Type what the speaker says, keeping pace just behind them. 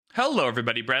Hello,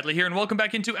 everybody. Bradley here, and welcome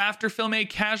back into After Film, a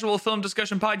casual film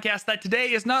discussion podcast that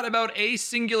today is not about a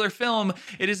singular film.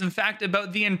 It is, in fact,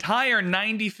 about the entire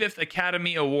 95th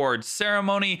Academy Awards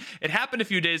ceremony. It happened a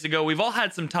few days ago. We've all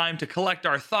had some time to collect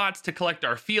our thoughts, to collect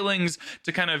our feelings,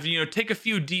 to kind of, take a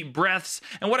few deep breaths.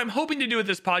 And what I'm hoping to do with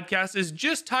this podcast is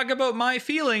just talk about my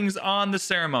feelings on the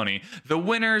ceremony. The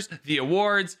winners, the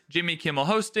awards, Jimmy Kimmel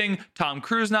hosting, Tom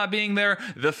Cruise not being there,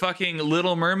 the fucking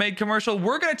Little Mermaid commercial.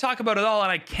 We're going to talk about it all,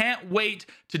 and I can't wait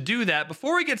to do that.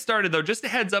 Before we get started, though, just a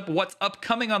heads up what's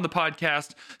upcoming on the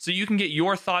podcast so you can get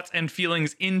your thoughts and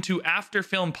feelings into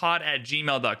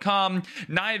afterfilmpod@gmail.com.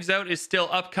 Knives Out is still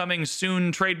upcoming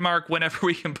soon, trademark whenever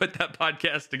we can put that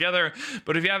podcast together.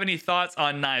 But if you have any thoughts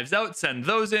on Knives Out, send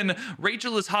those in.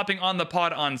 Rachel is hopping on the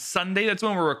pod on Sunday. That's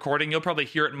when we're recording. You'll probably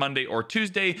hear it Monday or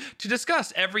Tuesday to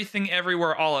discuss Everything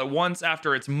Everywhere All at Once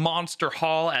after its monster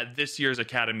haul at this year's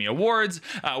Academy Awards.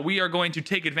 We are going to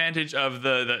take advantage of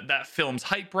that film's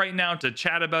hype right now to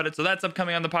chat about it. So that's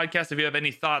upcoming on the podcast if you have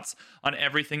any thoughts on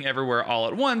Everything Everywhere All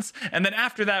at Once. And then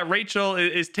after that, Rachel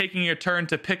is taking a turn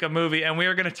to pick a movie, and we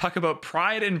are going to talk about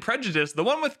Pride and Prejudice, the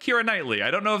one with Keira Knightley.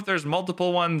 I don't know if there's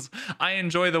multiple ones. I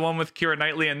enjoy the one with Keira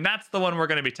Knightley, and that's the one we're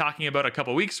going to be talking about a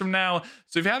couple weeks from now.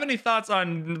 So if you have any thoughts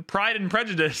on Pride and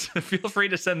Prejudice, feel free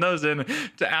to send those in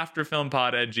to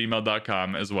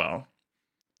afterfilmpod@gmail.com as well.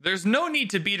 There's no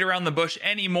need to beat around the bush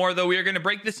anymore, though. We are going to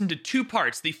break this into two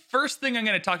parts. The first thing I'm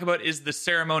going to talk about is the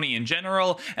ceremony in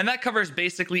general, and that covers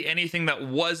basically anything that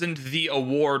wasn't the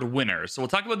award winners. So we'll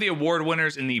talk about the award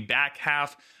winners in the back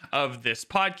half of this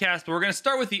podcast, but we're going to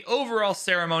start with the overall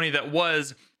ceremony that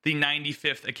was the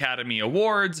 95th Academy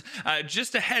Awards.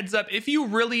 Just a heads up, if you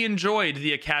really enjoyed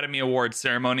the Academy Awards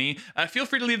ceremony, feel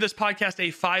free to leave this podcast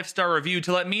a 5-star review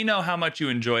to let me know how much you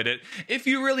enjoyed it. If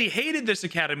you really hated this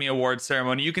Academy Awards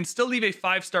ceremony, you can still leave a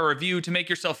 5-star review to make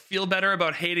yourself feel better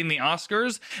about hating the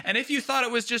Oscars. And if you thought it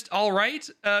was just all right,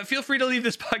 feel free to leave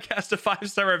this podcast a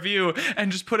 5-star review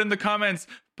and just put in the comments,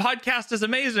 podcast is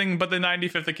amazing, but the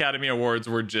 95th Academy Awards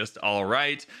were just all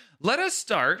right. Let us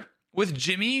start with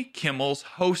Jimmy Kimmel's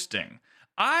hosting.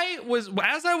 As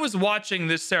I was watching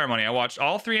this ceremony, I watched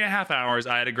all 3.5 hours.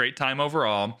 I had a great time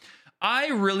overall. I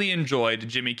really enjoyed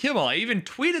Jimmy Kimmel. I even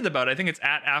tweeted about it. I think it's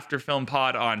at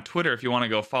AfterFilmPod on Twitter if you want to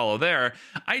go follow there.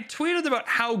 I tweeted about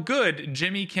how good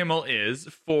Jimmy Kimmel is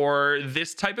for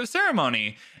this type of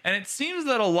ceremony. And it seems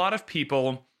that a lot of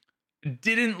people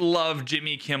didn't love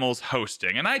Jimmy Kimmel's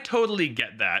hosting, and I totally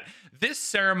get that. This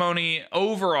ceremony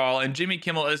overall, and Jimmy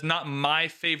Kimmel is not my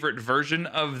favorite version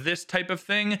of this type of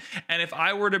thing, and if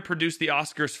I were to produce the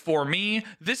Oscars for me,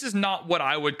 this is not what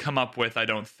I would come up with, I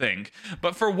don't think.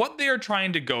 But for what they are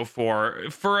trying to go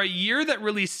for a year that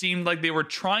really seemed like they were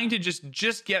trying to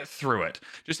just get through it,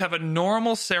 just have a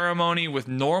normal ceremony with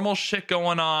normal shit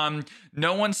going on,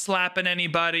 no one slapping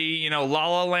anybody, La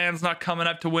La Land's not coming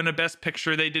up to win a Best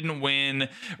Picture, they didn't win,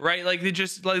 right? Like, they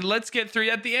just, let's get through.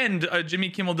 At the end, Jimmy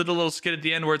Kimmel did a little skit at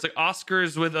the end where it's like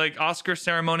Oscars with Oscar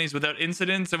ceremonies without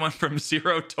incidents. It went from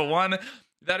 0 to 1.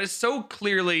 That is so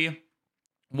clearly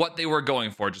what they were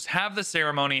going for. Just have the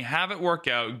ceremony, have it work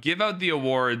out, give out the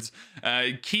awards,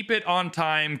 keep it on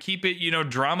time, keep it,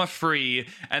 drama free.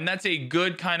 And that's a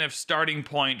good kind of starting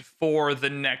point for the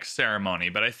next ceremony.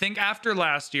 But I think after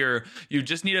last year, you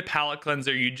just need a palate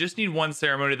cleanser. You just need one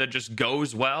ceremony that just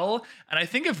goes well. And I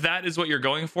think if that is what you're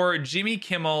going for, Jimmy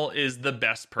Kimmel is the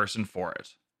best person for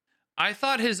it. I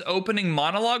thought his opening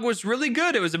monologue was really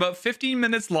good. It was about 15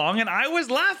 minutes long, and I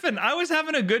was laughing. I was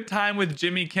having a good time with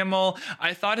Jimmy Kimmel.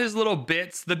 I thought his little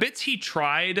bits, the bits he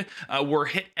tried, were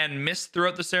hit and miss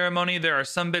throughout the ceremony. There are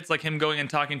some bits like him going and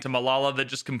talking to Malala that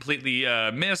just completely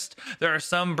missed. There are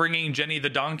some bringing Jenny the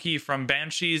donkey from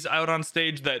Banshees out on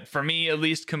stage that, for me at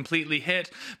least, completely hit.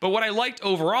 But what I liked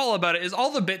overall about it is all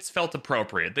the bits felt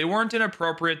appropriate. They weren't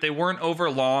inappropriate. They weren't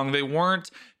overlong. They weren't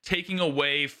taking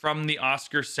away from the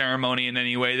Oscar ceremony in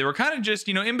any way. They were kind of just,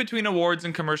 in between awards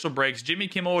and commercial breaks, Jimmy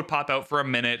Kimmel would pop out for a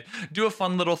minute, do a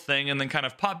fun little thing, and then kind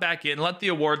of pop back in, let the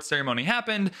awards ceremony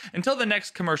happen until the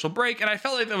next commercial break. And I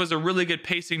felt like that was a really good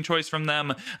pacing choice from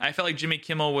them. I felt like Jimmy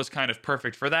Kimmel was kind of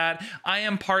perfect for that. I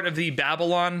am part of the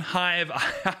Babylon hive.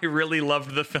 I really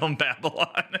loved the film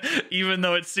Babylon, even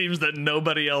though it seems that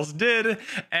nobody else did.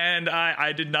 And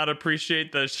I did not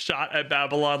appreciate the shot at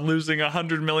Babylon losing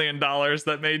 $100 million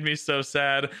that made me so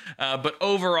sad. But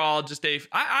overall,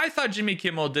 I thought Jimmy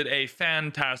Kimmel did a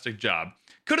fantastic job.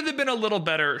 Could it have been a little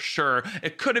better? Sure.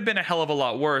 It could have been a hell of a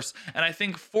lot worse. And I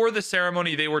think for the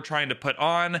ceremony they were trying to put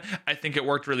on, I think it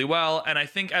worked really well. And I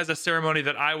think as a ceremony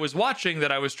that I was watching,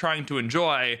 that I was trying to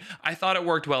enjoy, I thought it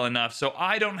worked well enough. So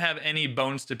I don't have any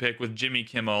bones to pick with Jimmy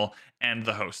Kimmel and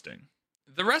the hosting.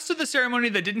 The rest of the ceremony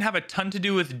that didn't have a ton to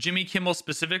do with Jimmy Kimmel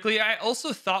specifically, I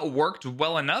also thought worked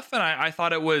well enough, and I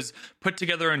thought it was put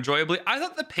together enjoyably. I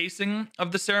thought the pacing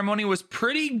of the ceremony was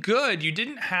pretty good. You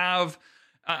didn't have...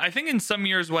 I think in some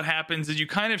years what happens is you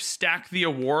kind of stack the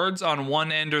awards on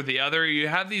one end or the other. You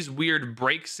have these weird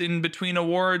breaks in between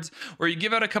awards where you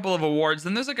give out a couple of awards,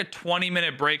 then there's like a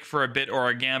 20-minute break for a bit or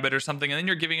a gambit or something, and then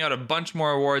you're giving out a bunch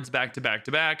more awards back to back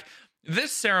to back.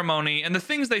 This ceremony and the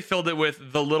things they filled it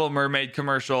with, the Little Mermaid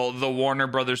commercial, the Warner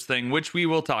Brothers thing, which we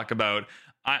will talk about,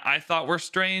 I thought were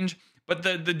strange. But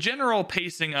the general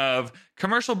pacing of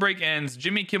commercial break ends,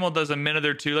 Jimmy Kimmel does a minute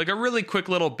or two, like a really quick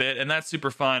little bit, and that's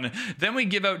super fun. Then we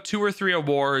give out 2 or 3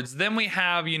 awards. Then we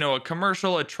have, a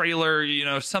commercial, a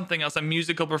trailer, something else, a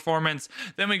musical performance.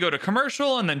 Then we go to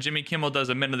commercial, and then Jimmy Kimmel does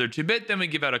a minute or two bit. Then we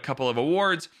give out a couple of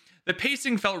awards. The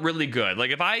pacing felt really good.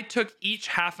 Like if I took each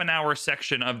half an hour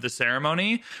section of the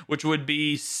ceremony, which would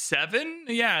be 7,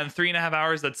 in 3.5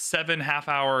 hours, that's 7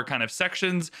 half-hour kind of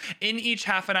sections. In each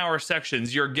half an hour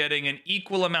sections, you're getting an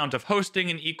equal amount of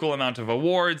hosting, an equal amount of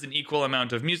awards, an equal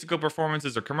amount of musical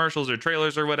performances or commercials or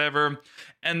trailers or whatever.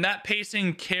 And that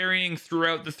pacing carrying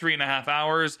throughout the 3.5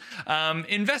 hours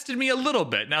invested me a little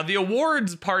bit. Now, the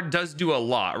awards part does do a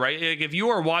lot, right? Like if you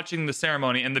are watching the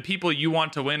ceremony and the people you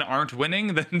want to win aren't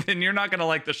winning, then you're not going to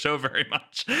like the show very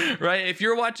much, right? If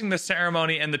you're watching the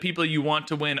ceremony and the people you want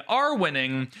to win are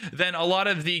winning, then a lot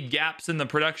of the gaps in the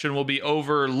production will be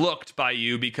overlooked by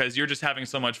you because you're just having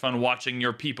so much fun watching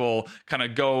your people kind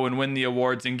of go and win the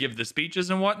awards and give the speeches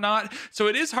and whatnot. So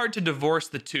it is hard to divorce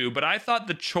the two, but I thought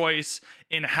the choice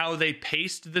in how they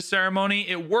paced the ceremony,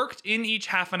 it worked in each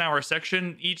half an hour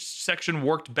section. Each section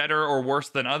worked better or worse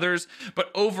than others,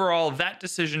 but overall, that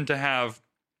decision to have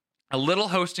a little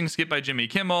hosting skit by Jimmy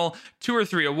Kimmel, 2 or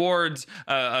 3 awards,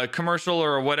 a commercial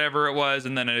or whatever it was,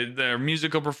 and then a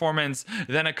musical performance,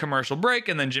 then a commercial break,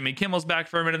 and then Jimmy Kimmel's back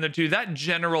for a minute or two. That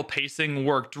general pacing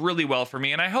worked really well for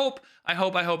me, and I hope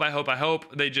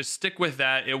they just stick with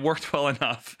that. It worked well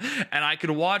enough, and I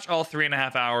could watch all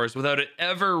 3.5 hours without it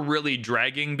ever really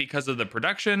dragging because of the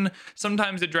production.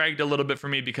 Sometimes it dragged a little bit for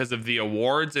me because of the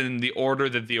awards and the order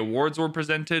that the awards were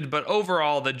presented, but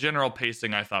overall, the general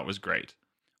pacing I thought was great.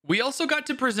 We also got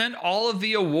to present all of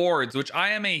the awards, which I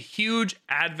am a huge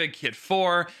advocate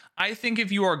for. I think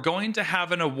if you are going to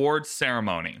have an awards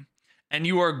ceremony and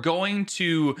you are going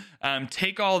to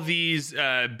take all these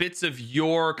bits of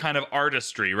your kind of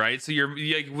artistry, right? So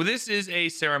this is a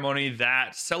ceremony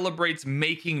that celebrates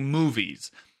making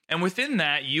movies. And within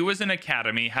that, you as an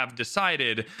academy have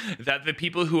decided that the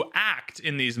people who act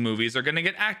in these movies are going to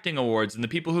get acting awards, and the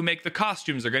people who make the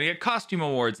costumes are going to get costume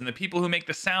awards, and the people who make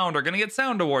the sound are going to get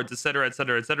sound awards, etc.,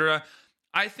 etc., etc.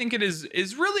 I think it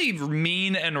is really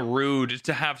mean and rude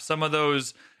to have some of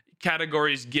those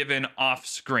categories given off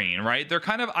screen, right? They're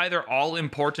kind of either all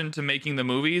important to making the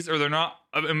movies or they're not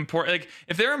important. Like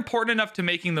if they're important enough to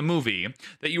making the movie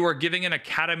that you are giving an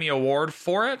Academy Award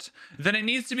for it, then it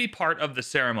needs to be part of the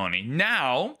ceremony.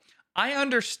 Now, I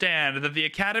understand that the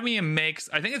Academy makes,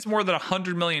 I think it's more than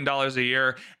 $100 million a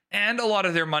year, and a lot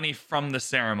of their money from the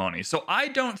ceremony. So I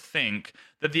don't think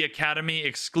that the Academy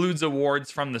excludes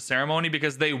awards from the ceremony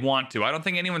because they want to. I don't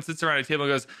think anyone sits around a table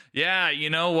and goes, yeah, you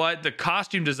know what? The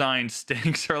costume design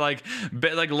stinks, or like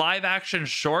live action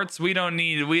shorts. We don't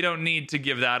need to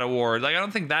give that award. Like, I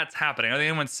don't think that's happening. I don't think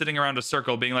anyone's sitting around a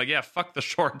circle being like, yeah, fuck the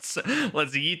shorts.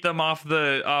 Let's yeet them off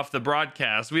the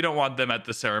broadcast. We don't want them at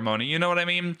the ceremony. You know what I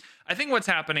mean? I think what's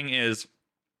happening is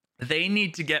they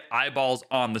need to get eyeballs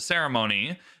on the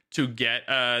ceremony to get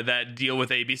that deal with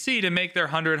ABC to make their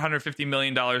 $150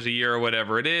 million a year or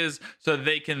whatever it is, so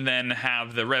they can then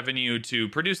have the revenue to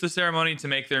produce the ceremony, to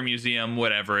make their museum,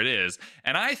 whatever it is.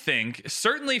 And I think,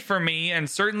 certainly for me, and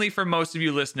certainly for most of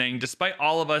you listening, despite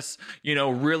all of us,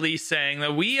 really saying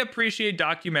that we appreciate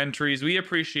documentaries, we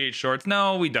appreciate shorts.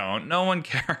 No, we don't. No one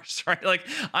cares, right? Like,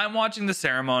 I'm watching the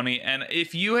ceremony, and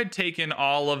if you had taken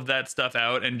all of that stuff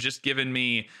out and just given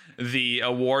me the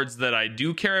awards that I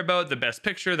do care about, the best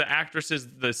picture, the actresses,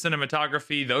 the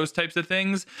cinematography, those types of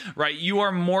things, right? You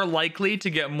are more likely to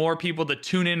get more people to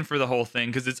tune in for the whole thing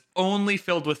because it's only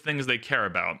filled with things they care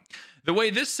about. The way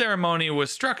this ceremony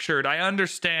was structured, I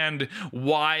understand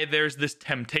why there's this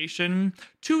temptation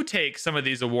to take some of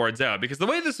these awards out, because the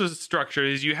way this was structured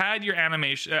is you had your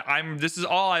animation. I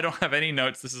don't have any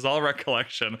notes. This is all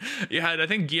recollection. You had, I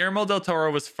think Guillermo del Toro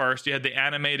was first. You had the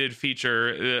animated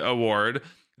feature award.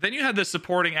 Then you had the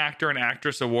supporting actor and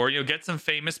actress award. You'll get some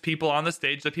famous people on the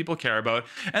stage that people care about.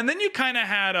 And then you kind of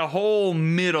had a whole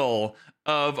middle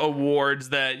of awards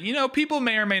that, you know, people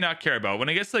may or may not care about. When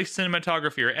it gets to like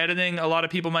cinematography or editing, a lot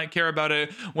of people might care about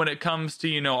it. When it comes to,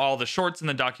 you know, all the shorts and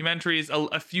the documentaries,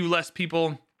 a few less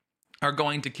people are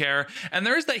going to care. And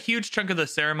there is that huge chunk of the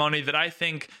ceremony that I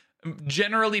think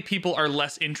generally people are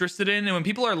less interested in. And when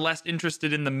people are less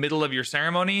interested in the middle of your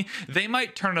ceremony, they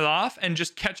might turn it off and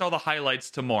just catch all the highlights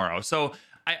tomorrow. So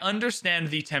I understand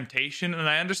the temptation, and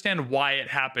I understand why it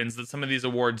happens that some of these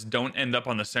awards don't end up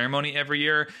on the ceremony every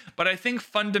year. But I think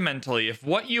fundamentally, if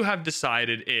what you have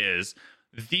decided is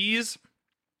these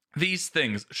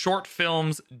things, short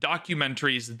films,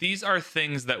 documentaries, these are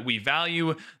things that we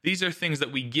value. These are things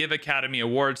that we give Academy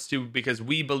Awards to because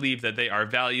we believe that they are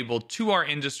valuable to our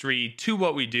industry, to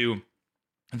what we do.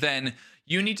 Then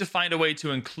you need to find a way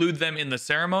to include them in the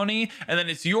ceremony. And then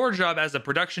it's your job as a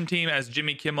production team, as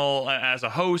Jimmy Kimmel, as a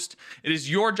host. It is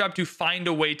your job to find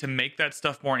a way to make that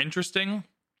stuff more interesting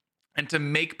and to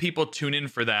make people tune in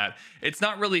for that. It's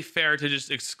not really fair to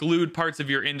just exclude parts of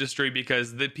your industry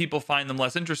because the people find them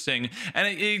less interesting. And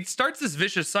it starts this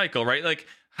vicious cycle, right? Like,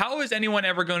 how is anyone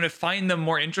ever going to find them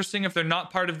more interesting if they're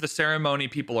not part of the ceremony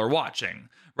people are watching,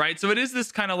 right? So it is this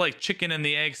kind of like chicken and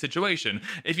the egg situation.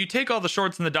 If you take all the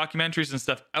shorts and the documentaries and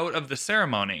stuff out of the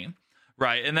ceremony,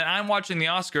 right, and then I'm watching the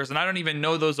Oscars and I don't even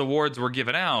know those awards were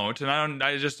given out, and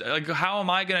I just like, how am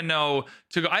I gonna know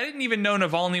to go? I didn't even know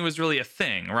Navalny was really a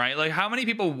thing, right? Like, how many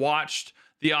people watched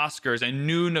the Oscars and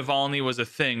knew Navalny was a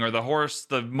thing, or the horse,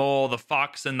 the mole, the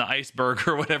fox, and the iceberg,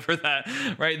 or whatever that,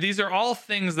 right? These are all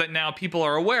things that now people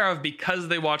are aware of because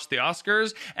they watched the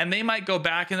Oscars, and they might go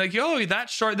back and like, yo, that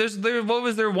short, what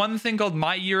was there one thing called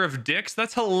My Year of Dicks?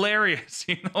 That's hilarious.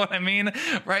 You know what I mean?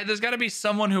 Right? There's got to be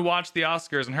someone who watched the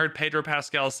Oscars and heard Pedro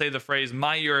Pascal say the phrase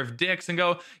My Year of Dicks and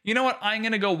go, you know what? I'm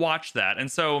going to go watch that.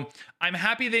 And so I'm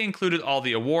happy they included all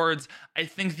the awards. I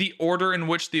think the order in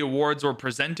which the awards were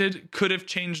presented could have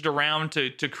changed around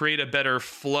to create a better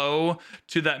flow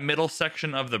to that middle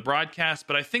section of the broadcast.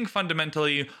 But I think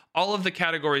fundamentally, all of the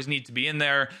categories need to be in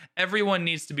there. Everyone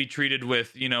needs to be treated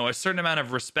with, you know, a certain amount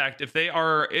of respect. If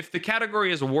the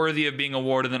category is worthy of being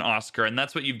awarded an Oscar, and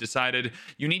that's what you've decided,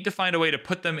 you need to find a way to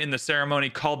put them in the ceremony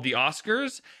called the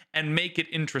Oscars and make it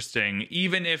interesting,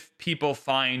 even if people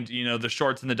find, you know, the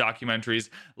shorts and the documentaries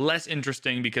less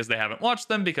interesting because they haven't watched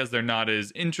them, because they're not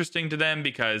as interesting to them,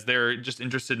 because they're just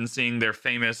interested in seeing their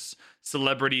famous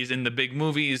celebrities in the big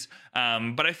movies.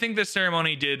 But I think this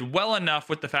ceremony did well enough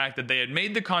with the fact that they had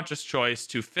made the conscious choice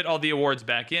to fit all the awards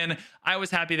back in. I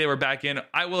was happy they were back in.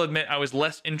 I will admit I was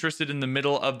less interested in the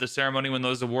middle of the ceremony when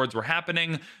those awards were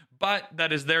happening, but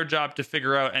that is their job to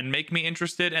figure out and make me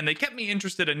interested. And they kept me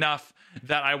interested enough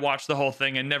that I watched the whole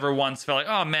thing and never once felt like,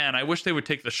 oh man, I wish they would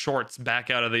take the shorts back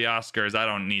out of the Oscars. I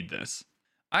don't need this.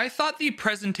 I thought the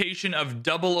presentation of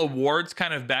double awards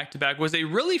kind of back to back was a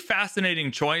really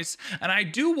fascinating choice, and I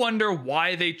do wonder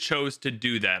why they chose to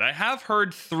do that. I have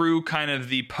heard through kind of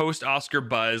the post-Oscar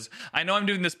buzz. I know I'm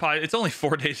doing this pod, it's only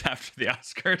 4 days after the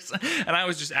Oscars, and I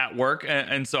was just at work,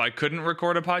 and so I couldn't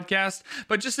record a podcast,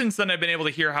 but just since then I've been able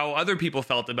to hear how other people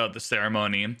felt about the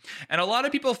ceremony, and a lot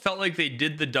of people felt like they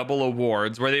did the double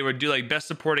awards, where they would do like Best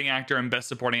Supporting Actor and Best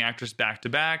Supporting Actress back to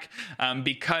back,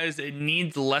 because it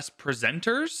needs less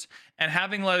presenters. And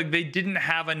having like, they didn't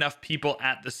have enough people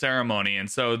at the ceremony. And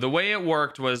so the way it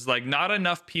worked was like not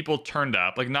enough people turned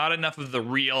up, like not enough of the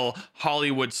real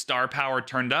Hollywood star power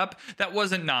turned up that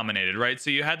wasn't nominated, right?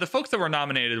 So you had the folks that were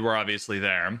nominated were obviously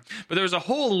there, but there was a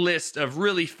whole list of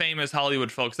really famous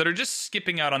Hollywood folks that are just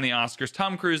skipping out on the Oscars.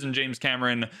 Tom Cruise and James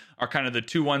Cameron are kind of the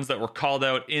two ones that were called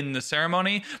out in the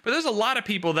ceremony, but there's a lot of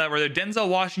people that were there. Denzel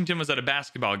Washington was at a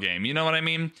basketball game, you know what I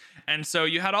mean? And so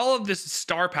you had all of this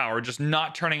star power just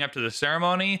not turning up to the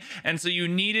ceremony. And so you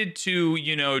needed to,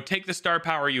 you know, take the star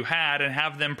power you had and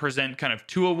have them present kind of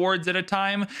 2 awards at a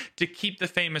time to keep the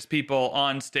famous people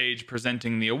on stage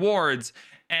presenting the awards.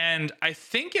 And I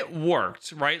think it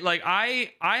worked, right? Like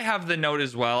I have the note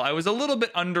as well. I was a little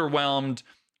bit underwhelmed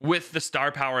with the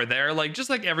star power there, like just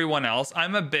like everyone else.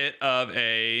 I'm a bit of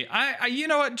I you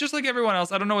know what, just like everyone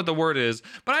else, I don't know what the word is,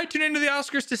 but I tune into the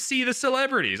Oscars to see the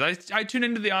celebrities. I tune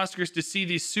into the Oscars to see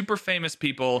these super famous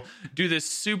people do this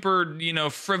super, you know,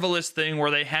 frivolous thing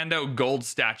where they hand out gold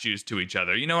statues to each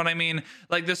other. You know what I mean?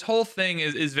 Like this whole thing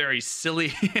is very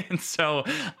silly. And so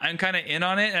I'm kind of in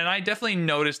on it. And I definitely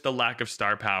noticed the lack of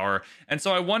star power. And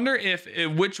so I wonder if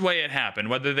which way it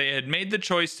happened, whether they had made the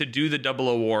choice to do the double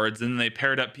awards and they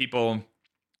paired up people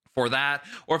for that,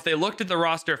 or if they looked at the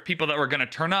roster of people that were going to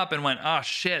turn up and went, oh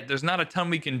shit, there's not a ton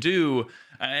we can do,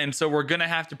 and so we're going to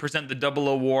have to present the double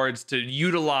awards to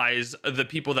utilize the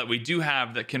people that we do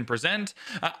have that can present.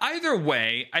 Either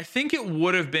way, I think it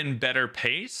would have been better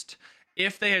paced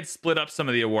if they had split up some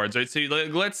of the awards, right? So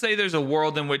let's say there's a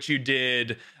world in which you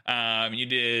did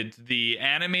the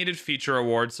animated feature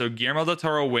award, so Guillermo del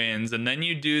Toro wins, and then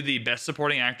you do the best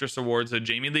supporting actress award, so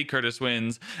Jamie Lee Curtis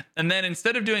wins, and then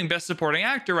instead of doing best supporting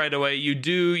actor right away, you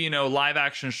do, live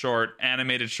action short,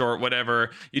 animated short,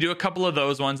 whatever. You do a couple of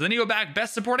those ones, then you go back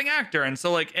best supporting actor, and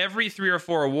so like every 3 or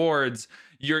 4 awards,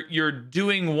 you're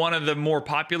doing one of the more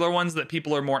popular ones that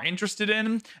people are more interested in.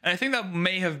 And I think that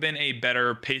may have been a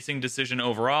better pacing decision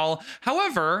overall.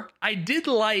 However, I did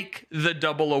like the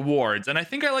double awards. And I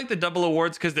think I like the double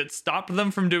awards because it stopped them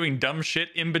from doing dumb shit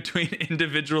in between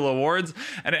individual awards.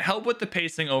 And it helped with the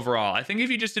pacing overall. I think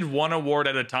if you just did one award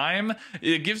at a time,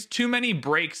 it gives too many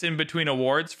breaks in between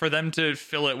awards for them to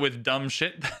fill it with dumb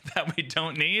shit that we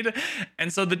don't need.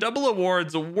 And so the double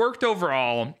awards worked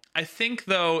overall. I think,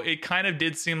 though, it kind of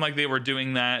did seem like they were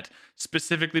doing that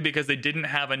specifically because they didn't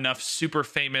have enough super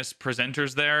famous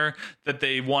presenters there that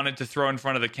they wanted to throw in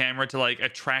front of the camera to like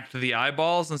attract the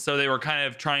eyeballs. And so they were kind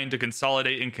of trying to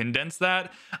consolidate and condense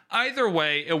that. Either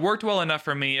way, it worked well enough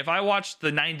for me. If I watched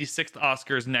the 96th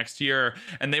Oscars next year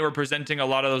and they were presenting a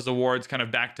lot of those awards kind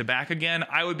of back to back again,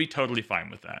 I would be totally fine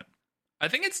with that. I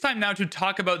think it's time now to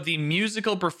talk about the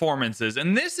musical performances.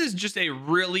 And this is just a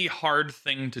really hard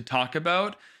thing to talk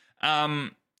about.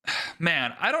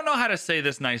 Man, I don't know how to say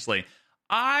this nicely.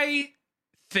 I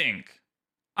think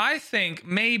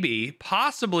maybe,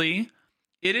 possibly,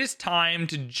 it is time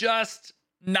to just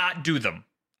not do them.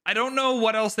 I don't know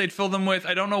what else they'd fill them with.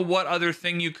 I don't know what other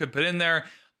thing you could put in there.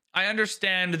 I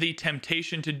understand the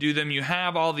temptation to do them. You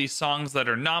have all these songs that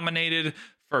are nominated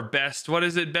for best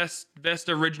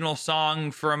original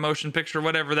song for a motion picture,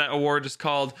 whatever that award is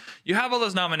called. You have all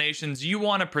those nominations. You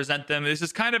want to present them. This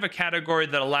is kind of a category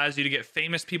that allows you to get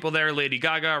famous people there. Lady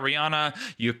Gaga, Rihanna.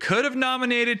 You could have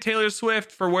nominated Taylor Swift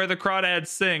for Where the Crawdads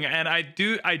Sing. And I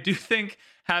do think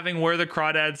having Where the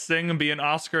Crawdads Sing be an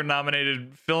Oscar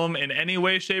nominated film in any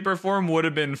way, shape, or form would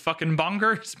have been fucking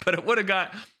bonkers, but it would have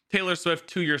got Taylor Swift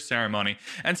to your ceremony.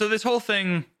 And so this whole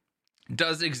thing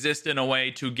does exist in a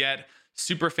way to get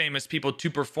super famous people to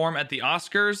perform at the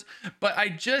Oscars, but I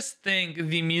just think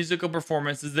the musical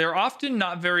performances, they're often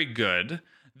not very good.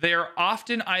 They're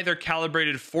often either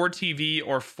calibrated for TV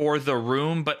or for the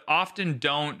room, but often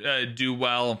don't do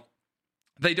well.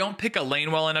 They don't pick a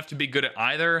lane well enough to be good at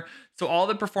either. So all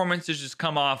the performances just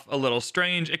come off a little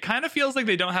strange. It kind of feels like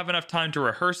they don't have enough time to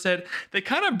rehearse it. They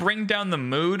kind of bring down the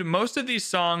mood. Most of these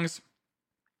songs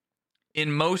in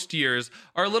most years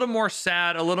are a little more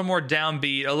sad, a little more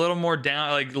downbeat, a little more down,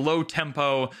 like low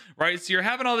tempo, right? So you're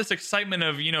having all this excitement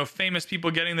of, famous people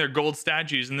getting their gold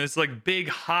statues and this like big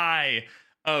high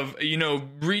of,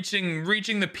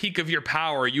 reaching the peak of your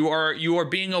power. You are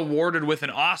being awarded with an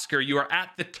Oscar. You are at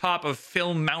the top of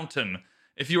Film Mountain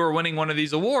if you are winning one of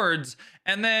these awards,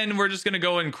 and then we're just going to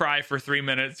go and cry for 3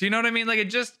 minutes. You know what I mean? Like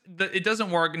it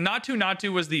doesn't work.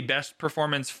 Naatu was the best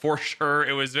performance for sure.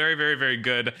 It was very, very, very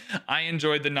good. I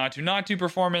enjoyed the Naatu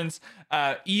performance.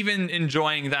 Even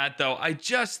enjoying that though, I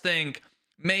just think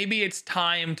maybe it's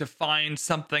time to find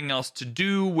something else to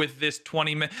do with this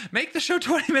 20 minutes. Make the show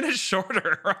 20 minutes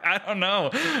shorter. I don't know,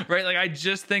 right? Like, I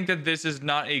just think that this is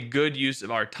not a good use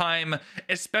of our time,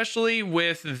 especially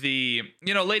with the,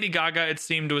 Lady Gaga, it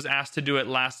seemed, was asked to do it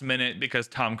last minute because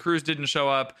Tom Cruise didn't show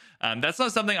up. That's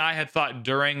not something I had thought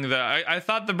during I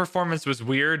thought the performance was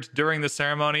weird during the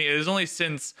ceremony. It is only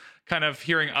since kind of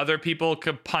hearing other people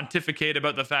pontificate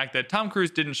about the fact that Tom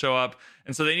Cruise didn't show up,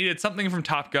 and so they needed something from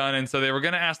Top Gun, and so they were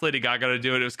going to ask Lady Gaga to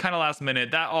do it. It was kind of last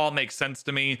minute. That all makes sense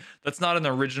to me. That's not an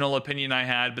original opinion I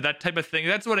had, but that type of thing,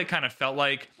 that's what it kind of felt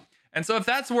like. And so if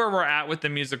that's where we're at with the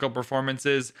musical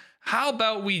performances, how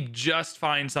about we just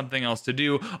find something else to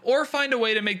do, or find a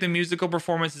way to make the musical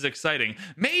performances exciting?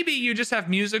 Maybe you just have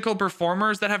musical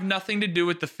performers that have nothing to do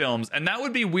with the films, and that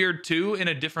would be weird too in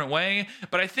a different way,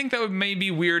 but I think that would maybe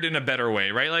be weird in a better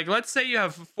way, right? Like, let's say you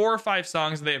have 4 or 5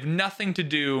 songs and they have nothing to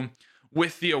do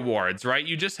with the awards, right?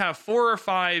 You just have 4 or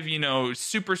 5,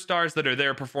 superstars that are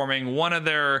there performing one of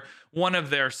their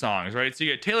songs, right? So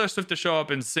you get Taylor Swift to show up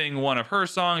and sing one of her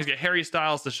songs, you get Harry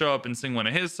Styles to show up and sing one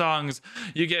of his songs,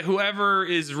 you get whoever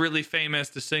is really famous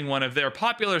to sing one of their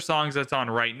popular songs that's on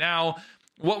right now.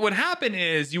 What would happen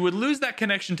is you would lose that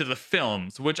connection to the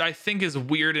films, which I think is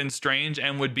weird and strange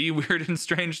and would be weird and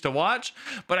strange to watch,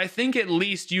 but I think at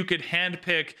least you could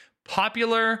handpick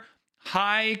popular,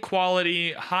 high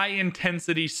quality, high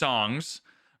intensity songs,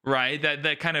 right?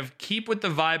 That kind of keep with the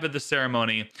vibe of the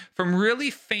ceremony from really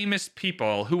famous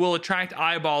people who will attract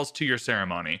eyeballs to your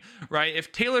ceremony, right?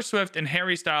 If Taylor Swift and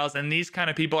Harry Styles and these kind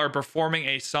of people are performing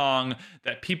a song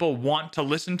that people want to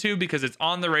listen to because it's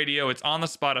on the radio, it's on the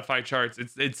Spotify charts,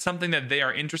 it's something that they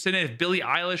are interested in. If Billie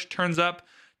Eilish turns up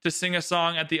to sing a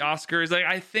song at the Oscars, like,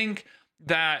 I think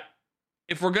that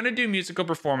if we're going to do musical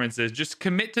performances, just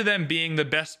commit to them being the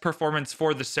best performance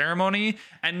for the ceremony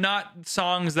and not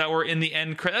songs that were in the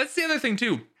end credit. That's the other thing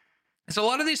too. So a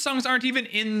lot of these songs aren't even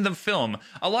in the film.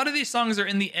 A lot of these songs are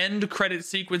in the end credit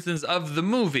sequences of the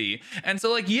movie. And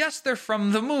so, like, yes, they're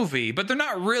from the movie, but they're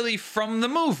not really from the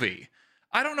movie.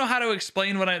 I don't know how to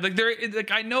explain what I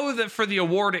know that for the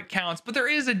award it counts, but there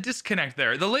is a disconnect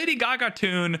there. The Lady Gaga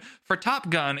tune for Top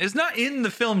Gun is not in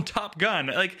the film Top Gun.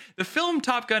 Like, the film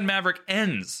Top Gun Maverick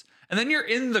ends, and then you're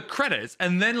in the credits,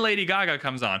 and then Lady Gaga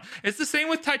comes on. It's the same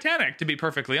with Titanic, to be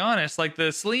perfectly honest. Like,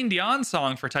 the Celine Dion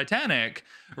song for Titanic,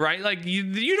 right? Like,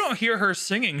 you don't hear her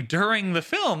singing during the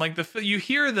film. Like, you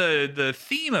hear the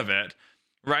theme of it,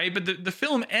 right? But the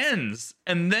film ends,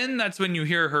 and then that's when you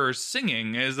hear her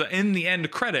singing, is in the end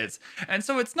credits. And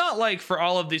so it's not like for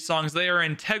all of these songs they are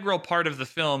an integral part of the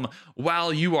film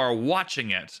while you are watching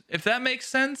it, if that makes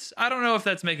sense. I don't know if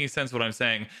that's making sense what I'm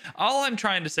saying. All I'm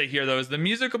trying to say here, though, is the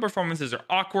musical performances are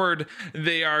awkward.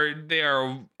 They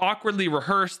are awkwardly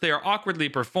rehearsed, they are awkwardly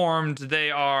performed,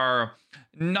 they are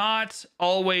not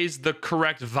always the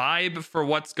correct vibe for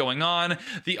what's going on.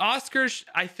 The Oscars,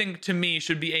 I think, to me,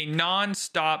 should be a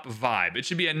non-stop vibe. It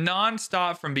should be a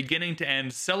non-stop from beginning to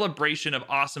end celebration of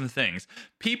awesome things.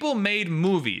 People made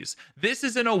movies. This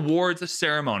is an awards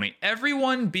ceremony.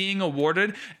 Everyone being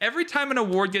awarded, every time an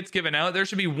award gets given out, there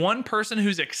should be one person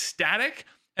who's ecstatic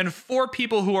and 4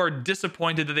 people who are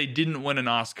disappointed that they didn't win an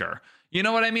Oscar. You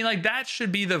know what I mean? Like, that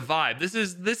should be the vibe. This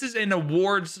is an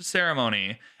awards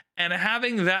ceremony. And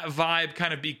having that vibe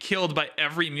kind of be killed by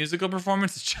every musical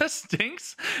performance just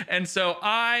stinks. And so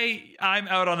I'm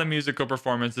out on the musical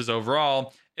performances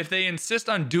overall. If they insist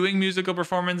on doing musical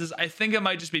performances, I think it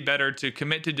might just be better to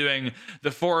commit to doing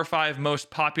the 4 or 5 most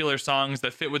popular songs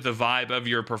that fit with the vibe of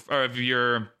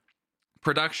your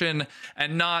production,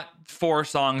 and not 4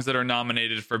 songs that are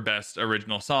nominated for best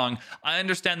original song. I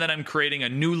understand that I'm creating a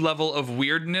new level of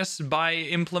weirdness by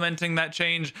implementing that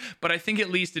change, but I think at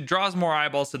least it draws more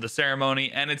eyeballs to the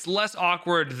ceremony, and it's less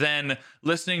awkward than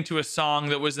listening to a song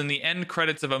that was in the end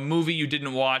credits of a movie you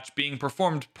didn't watch being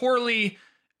performed poorly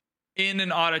in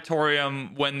an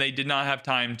auditorium when they did not have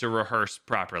time to rehearse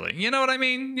properly. You know what I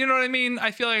mean?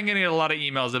 I feel like I'm getting a lot of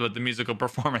emails about the musical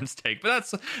performance take,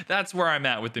 but that's where I'm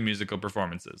at with the musical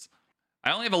performances.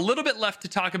 I only have a little bit left to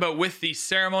talk about with the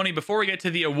ceremony. Before we get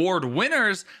to the award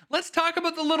winners, let's talk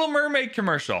about the Little Mermaid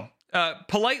commercial.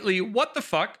 Politely, what the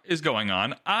fuck is going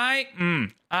on? I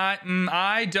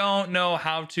don't know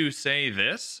how to say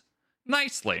this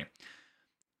nicely.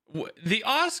 The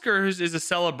Oscars is a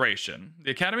celebration.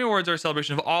 The Academy Awards are a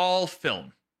celebration of all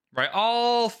film, right?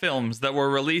 All films that were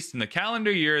released in the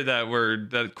calendar year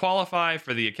that qualify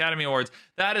for the Academy Awards.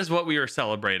 That is what we are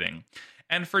celebrating.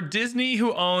 And for Disney,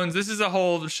 who owns, this is a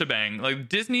whole shebang. Like,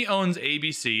 Disney owns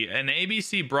ABC, and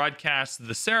ABC broadcasts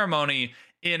the ceremony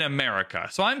in America.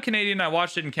 So I'm Canadian. I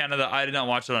watched it in Canada. I did not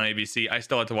watch it on ABC. I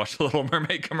still had to watch the Little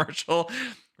Mermaid commercial,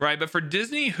 right? But for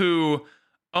Disney, who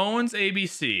owns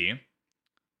ABC,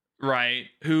 right,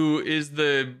 who is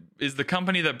the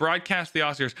company that broadcasts the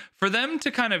Oscars, for them to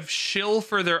kind of shill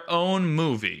for their own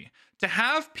movie, to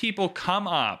have people come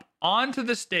up onto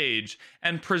the stage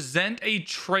and present a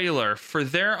trailer for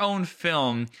their own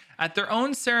film at their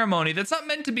own ceremony that's not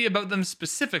meant to be about them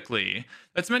specifically,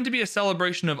 that's meant to be a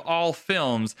celebration of all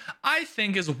films, I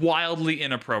think is wildly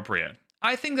inappropriate.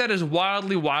 I think that is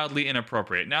wildly, wildly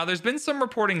inappropriate. Now, there's been some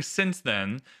reporting since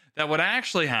then that what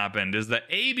actually happened is that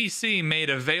ABC made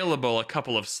available a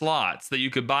couple of slots that you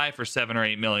could buy for $7 or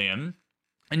 $8 million,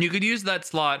 and you could use that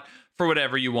slot for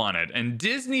whatever you wanted. And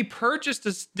Disney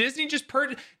just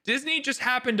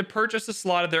happened to purchase a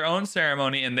slot at their own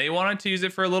ceremony, and they wanted to use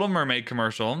it for a Little Mermaid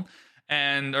commercial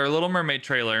or Little Mermaid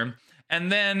trailer.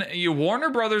 And then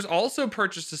Warner Brothers also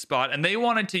purchased a spot, and they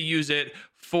wanted to use it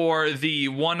for the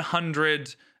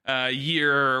 100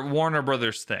 year Warner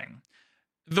Brothers thing.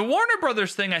 The Warner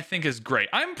Brothers thing, I think, is great.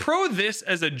 I'm pro this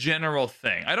as a general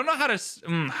thing. I don't know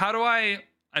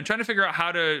I'm trying to figure out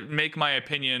how to make my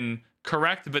opinion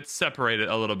correct, but separate it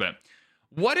a little bit.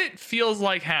 What it feels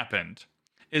like happened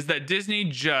is that Disney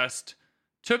just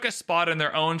took a spot in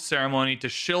their own ceremony to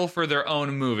shill for their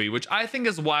own movie, which I think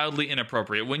is wildly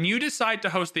inappropriate. When you decide to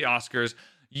host the Oscars,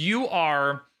 you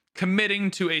are committing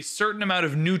to a certain amount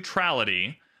of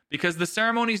neutrality because the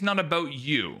ceremony is not about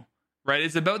you. right? It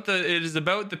is about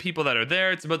the people that are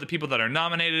there, it's about the people that are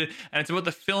nominated, and it's about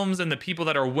the films and the people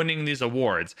that are winning these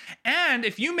awards. And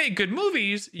if you make good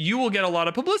movies, you will get a lot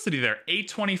of publicity there.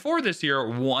 A24 this year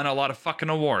won a lot of fucking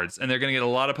awards, and they're going to get a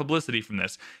lot of publicity from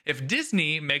this. If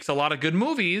Disney makes a lot of good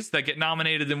movies that get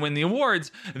nominated and win the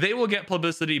awards, they will get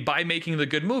publicity by making the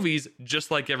good movies just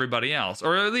like everybody else,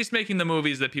 or at least making the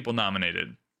movies that people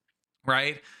nominated,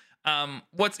 right?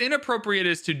 What's inappropriate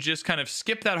is to just kind of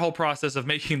skip that whole process of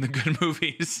making the good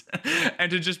movies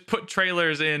and to just put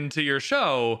trailers into your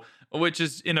show, which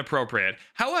is inappropriate.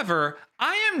 However,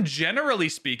 I am generally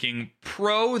speaking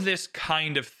pro this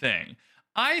kind of thing.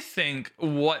 I think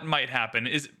what might happen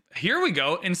is, here we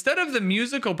go. Instead of the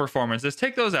musical performances,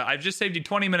 take those out. I've just saved you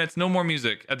 20 minutes. No more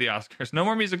music at the Oscars. No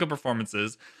more musical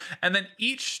performances. And then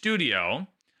each studio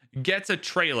gets a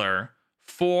trailer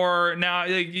for now,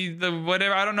 the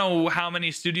whatever. I don't know how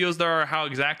many studios there are, how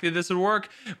exactly this would work,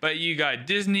 but you got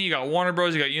Disney, you got Warner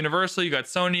Bros, you got Universal, you got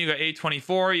Sony, you got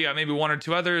A24, you got maybe one or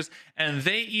two others, and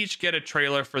they each get a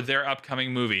trailer for their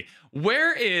upcoming movie.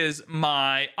 Where is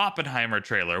my Oppenheimer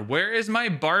trailer? Where is my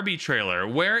Barbie trailer?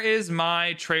 Where is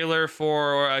my trailer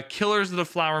for Killers of the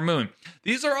Flower Moon?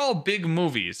 These are all big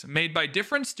movies made by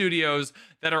different studios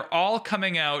that are all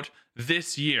coming out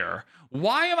this year.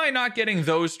 Why am I not getting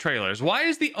those trailers? Why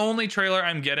is the only trailer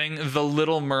I'm getting The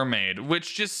Little Mermaid,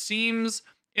 which just seems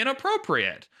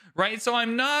inappropriate, right? So I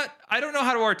don't know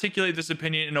how to articulate this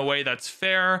opinion in a way that's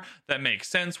fair, that makes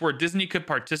sense, where Disney could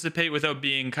participate without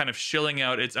being kind of shilling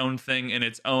out its own thing in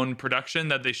its own production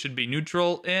that they should be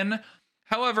neutral in.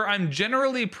 However, I'm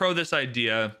generally pro this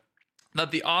idea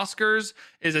that the Oscars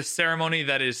is a ceremony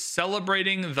that is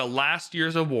celebrating the last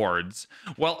year's awards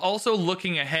while also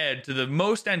looking ahead to the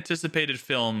most anticipated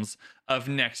films of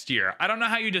next year. I don't know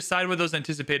how you decide what those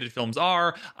anticipated films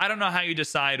are. I don't know how you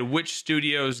decide which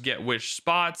studios get which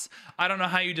spots. I don't know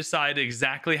how you decide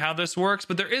exactly how this works,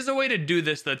 but there is a way to do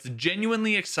this that's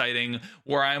genuinely exciting,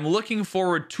 where I'm looking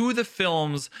forward to the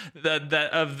films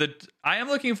I am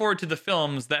looking forward to the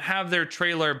films that have their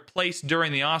trailer placed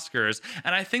during the Oscars.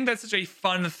 And I think that's such a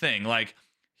fun thing. Like,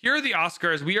 here are the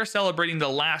Oscars. We are celebrating the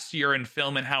last year in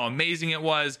film and how amazing it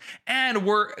was, and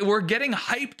we're getting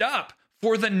hyped up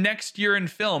for the next year in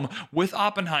film with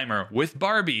Oppenheimer, with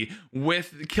Barbie,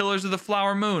 with Killers of the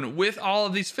Flower Moon, with all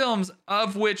of these films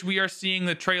of which we are seeing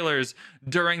the trailers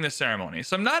during the ceremony.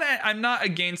 So I'm not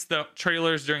against the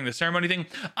trailers during the ceremony thing.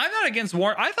 I'm not against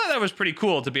Warner. I thought that was pretty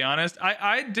cool, to be honest.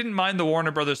 I didn't mind the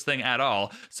Warner Brothers thing at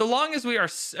all. So long as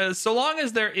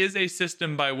there is a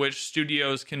system by which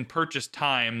studios can purchase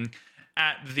time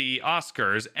at the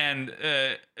Oscars, and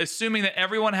assuming that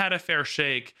everyone had a fair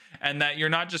shake and that you're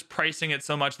not just pricing it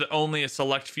so much that only a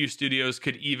select few studios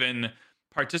could even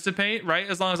participate, right?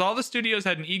 As long as all the studios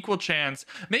had an equal chance,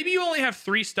 maybe you only have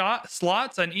 3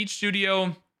 slots, and each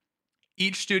studio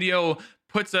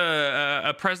puts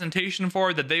a presentation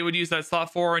forward that they would use that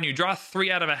slot for, and you draw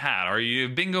 3 out of a hat, or you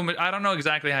bingo. I don't know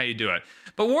exactly how you do it,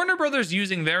 but Warner Brothers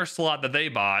using their slot that they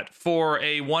bought for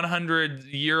a 100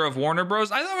 year of Warner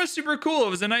Bros. I thought it was super cool. It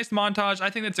was a nice montage. I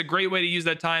think that's a great way to use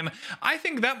that time. I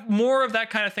think that more of that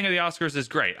kind of thing at the Oscars is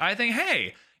great. I think,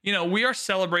 hey, we are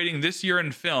celebrating this year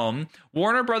in film.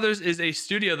 Warner Brothers is a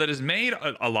studio that has made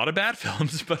a lot of bad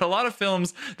films, but a lot of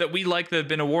films that we like that have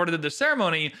been awarded at the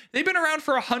ceremony. They've been around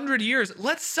for 100 years.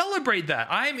 Let's celebrate that.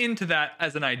 I'm into that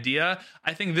as an idea.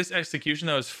 I think this execution,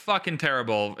 though, is fucking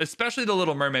terrible, especially the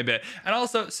Little Mermaid bit. And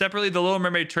also, separately, the Little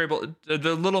Mermaid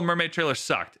trailer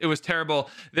sucked. It was terrible.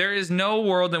 There is no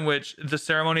world in which the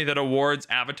ceremony that awards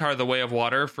Avatar: The Way of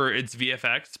Water for its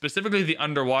VFX, specifically the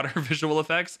underwater visual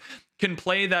effects, can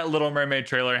play that Little Mermaid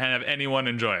trailer and have anyone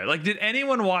enjoy it. Like, did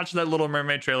anyone watch that Little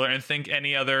Mermaid trailer and think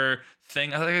any other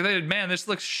thing? I was like, man, this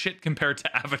looks shit compared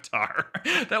to Avatar.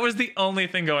 That was the only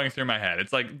thing going through my head.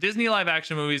 It's like, Disney live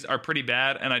action movies are pretty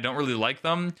bad and I don't really like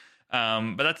them.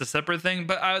 But that's a separate thing.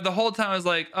 But the whole time I was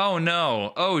like, oh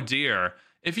no, oh dear.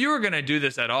 If you were going to do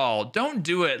this at all, don't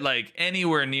do it like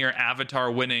anywhere near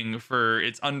Avatar winning for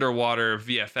its underwater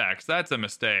VFX. That's a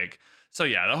mistake. So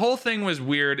yeah, the whole thing was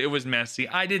weird. It was messy.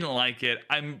 I didn't like it.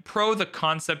 I'm pro the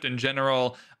concept in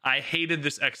general. I hated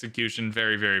this execution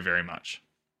very, very, very much.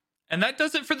 And that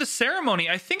does it for the ceremony.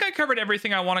 I think I covered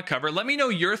everything I want to cover. Let me know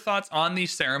your thoughts on the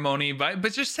ceremony by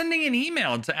just sending an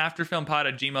email to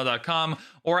afterfilmpod@gmail.com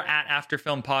or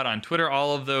 @afterfilmpod on Twitter.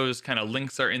 All of those kind of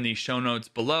links are in the show notes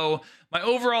below. My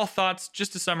overall thoughts,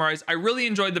 just to summarize, I really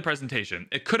enjoyed the presentation.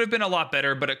 It could have been a lot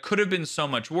better, but it could have been so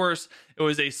much worse. It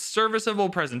was a serviceable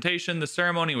presentation. The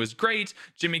ceremony was great.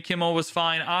 Jimmy Kimmel was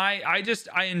fine. I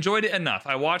enjoyed it enough.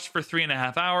 I watched for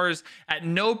 3.5 hours. At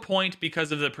no point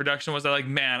because of the production was I like,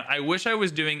 man, I wish I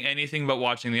was doing anything but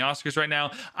watching the Oscars right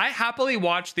now. I happily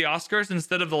watched the Oscars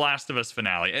instead of the Last of Us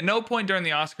finale. At no point during the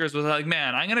Oscars was I like,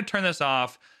 man, I'm going to turn this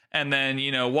off and then,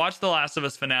 watch the Last of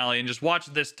Us finale and just watch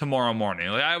this tomorrow morning.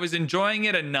 Like, I was enjoying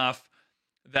it enough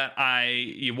that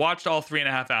I watched all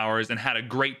 3.5 hours and had a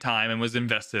great time and was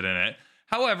invested in it.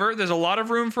 However, there's a lot of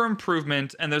room for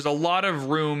improvement, and there's a lot of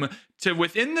room to,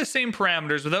 within the same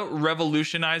parameters, without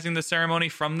revolutionizing the ceremony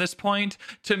from this point,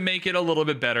 to make it a little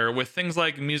bit better with things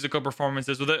like musical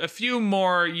performances, with a few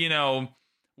more,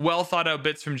 well thought out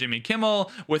bits from Jimmy Kimmel,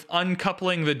 with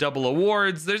uncoupling the double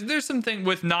awards. There's something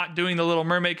with not doing the Little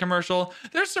Mermaid commercial.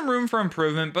 There's some room for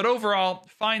improvement, but overall,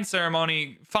 fine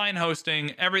ceremony, fine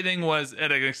hosting. Everything was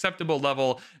at an acceptable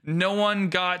level. No one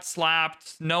got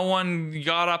slapped. No one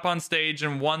got up on stage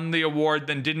and won the award,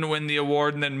 then didn't win the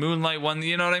award, and then Moonlight won.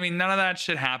 You know what I mean? None of that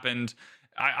shit happened.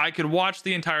 I could watch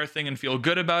the entire thing and feel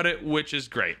good about it, which is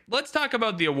great. Let's talk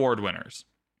about the award winners.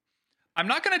 I'm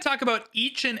not going to talk about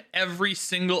each and every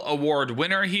single award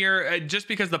winner here, just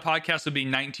because the podcast would be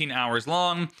 19 hours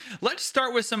long. Let's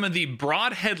start with some of the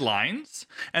broad headlines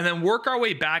and then work our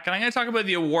way back. And I'm going to talk about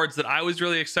the awards that I was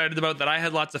really excited about, that I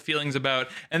had lots of feelings about.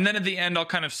 And then at the end, I'll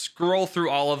kind of scroll through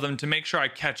all of them to make sure I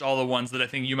catch all the ones that I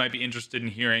think you might be interested in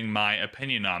hearing my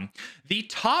opinion on. The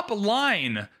top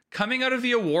line coming out of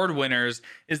the award winners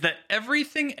is that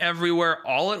Everything Everywhere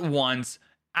All at Once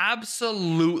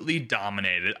absolutely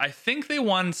dominated. I think they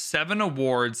won 7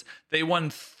 awards. They won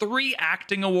 3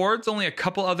 acting awards. Only a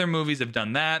couple other movies have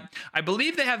done that. I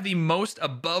believe they have the most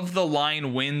above the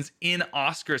line wins in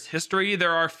Oscars history.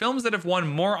 There are films that have won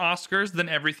more Oscars than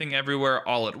Everything Everywhere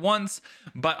All at Once,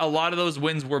 but a lot of those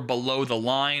wins were below the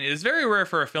line. It is very rare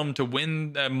for a film to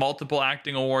win multiple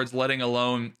acting awards, let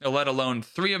alone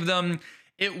 3 of them.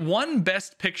 It won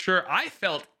Best Picture, I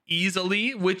felt,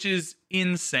 easily, which is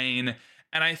insane.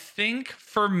 And I think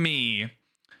for me,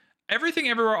 Everything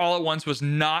Everywhere All at Once was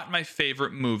not my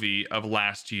favorite movie of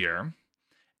last year.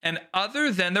 And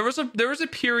other than there was a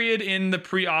period in the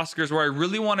pre-Oscars where I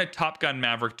really wanted Top Gun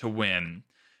Maverick to win.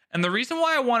 And the reason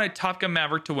why I wanted Top Gun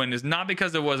Maverick to win is not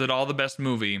because it was at all the best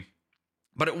movie,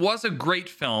 but it was a great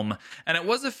film, and it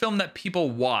was a film that people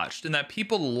watched and that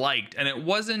people liked, and it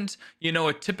wasn't,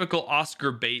 a typical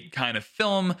Oscar bait kind of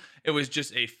film. It was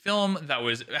just a film that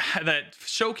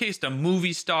showcased a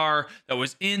movie star that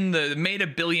was made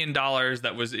 $1 billion,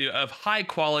 that was of high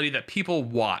quality, that people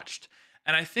watched.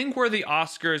 And I think where the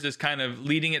Oscars is kind of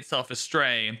leading itself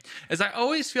astray is I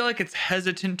always feel like it's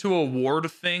hesitant to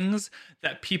award things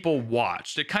that people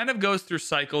watched. It kind of goes through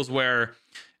cycles where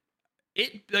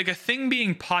a thing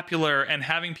being popular and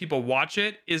having people watch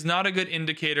it is not a good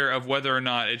indicator of whether or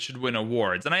not it should win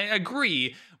awards. And I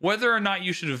agree, whether or not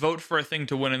you should vote for a thing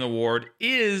to win an award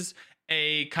is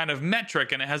a kind of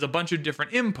metric, and it has a bunch of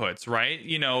different inputs, right?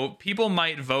 People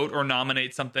might vote or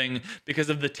nominate something because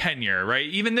of the tenure, right?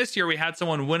 Even this year, we had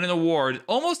someone win an award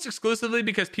almost exclusively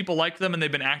because people liked them and they've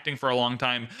been acting for a long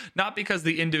time, not because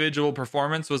the individual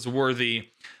performance was worthy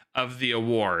of the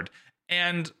award.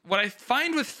 And what I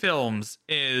find with films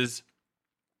is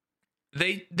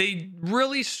they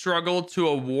really struggle to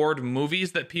award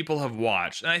movies that people have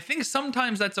watched. And I think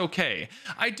sometimes that's okay.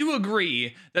 I do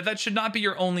agree that should not be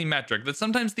your only metric, that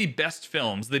sometimes the best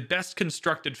films, the best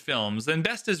constructed films, and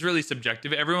best is really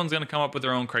subjective. Everyone's going to come up with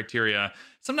their own criteria.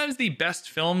 Sometimes the best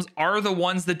films are the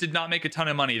ones that did not make a ton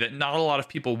of money, that not a lot of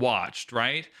people watched,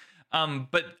 right?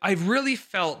 But I really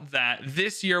felt that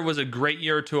this year was a great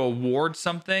year to award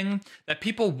something that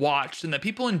people watched and that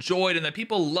people enjoyed and that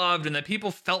people loved and that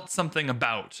people felt something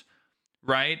about,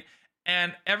 right?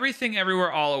 And Everything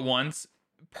Everywhere All at Once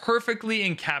perfectly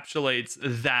encapsulates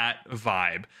that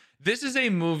vibe. This is a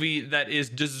movie that is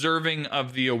deserving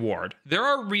of the award. There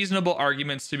are reasonable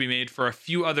arguments to be made for a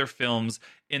few other films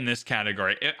in this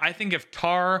category. I think if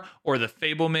Tar or The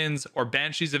Fabelmans or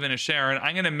Banshees of Inisherin,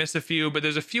 I'm going to miss a few, but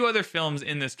there's a few other films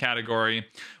in this category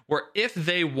where if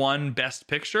they won Best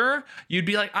Picture, you'd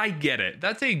be like, I get it.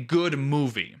 That's a good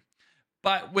movie.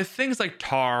 But with things like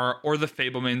Tar or The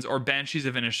Fabelmans or Banshees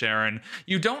of Inisherin,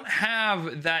 you don't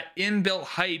have that inbuilt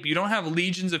hype. You don't have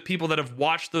legions of people that have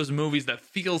watched those movies that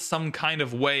feel some kind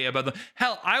of way about them.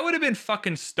 Hell, I would have been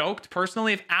fucking stoked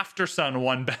personally if Aftersun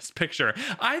won Best Picture.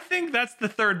 I think that's the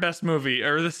third best movie,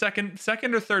 or the second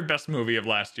or third best movie of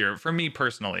last year for me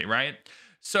personally, right?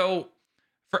 So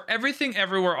for Everything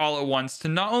Everywhere All at Once to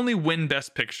not only win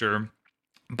Best Picture,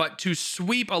 But to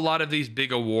sweep a lot of these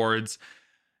big awards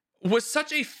was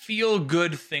such a feel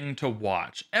good thing to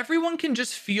watch. Everyone can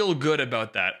just feel good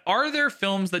about that. Are there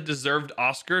films that deserved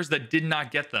Oscars that did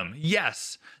not get them?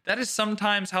 Yes, that is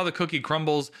sometimes how the cookie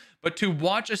crumbles. But to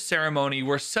watch a ceremony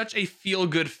where such a feel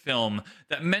good film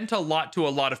that meant a lot to a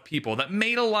lot of people, that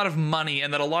made a lot of money,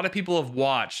 and that a lot of people have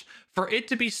watched, for it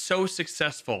to be so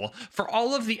successful, for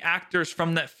all of the actors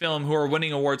from that film who are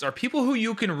winning awards are people who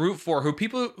you can root for,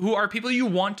 who are people you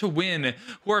want to win,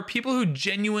 who are people who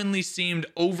genuinely seemed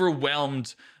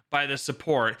overwhelmed by the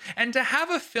support. And to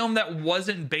have a film that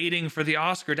wasn't baiting for the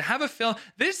Oscar, to have a film,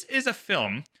 this is a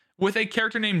film with a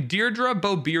character named Deirdre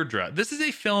Beaubeardre. This is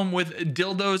a film with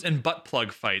dildos and butt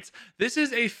plug fights. This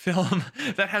is a film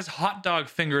that has hot dog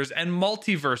fingers and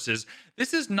multiverses.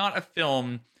 This is not a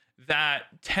film that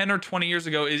 10 or 20 years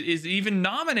ago is even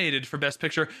nominated for Best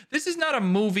Picture. This is not a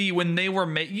movie when they were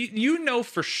made. You know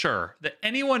for sure that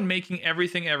anyone making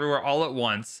Everything Everywhere All at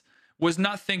Once was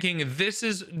not thinking, this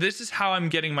is how I'm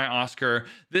getting my Oscar.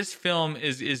 This film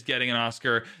is getting an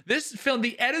Oscar. This film,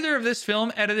 the editor of this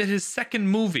film edited his second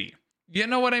movie. You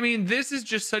know what I mean? This is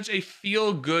just such a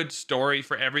feel-good story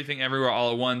for Everything Everywhere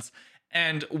All at Once.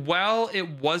 And while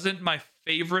it wasn't my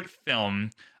favorite film,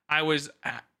 I was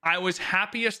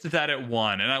happiest that it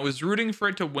won, and I was rooting for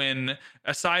it to win,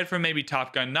 aside from maybe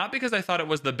Top Gun, not because I thought it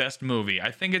was the best movie. I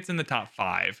think it's in the top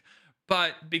 5,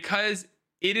 but because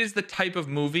it is the type of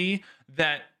movie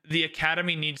that the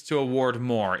Academy needs to award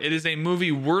more. It is a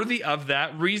movie worthy of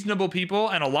that. Reasonable people,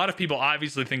 and a lot of people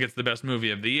obviously think it's the best movie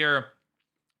of the year,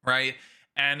 right?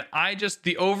 And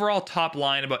the overall top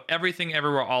line about Everything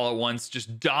Everywhere All at Once,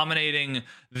 just dominating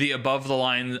the above the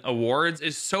line awards,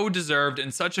 is so deserved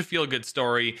and such a feel good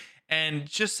story, and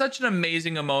just such an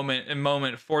amazing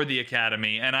moment for the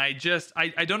Academy. And I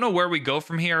don't know where we go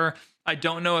from here. I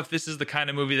don't know if this is the kind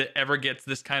of movie that ever gets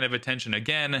this kind of attention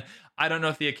again. I don't know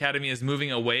if the Academy is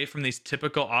moving away from these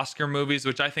typical Oscar movies,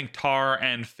 which I think Tar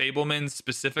and Fabelmans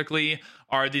specifically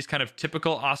are these kind of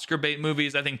typical Oscar bait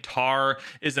movies. I think Tar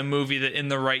is a movie that in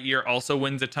the right year also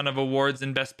wins a ton of awards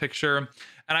in Best Picture.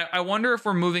 And I wonder if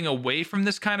we're moving away from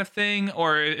this kind of thing,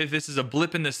 or if this is a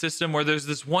blip in the system where there's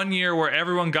this one year where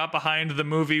everyone got behind the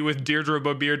movie with Deirdre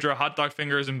Beaubeardre, hot dog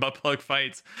fingers, and butt plug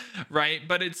fights, right?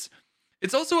 But it's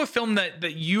also a film that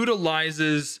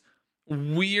utilizes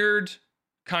weird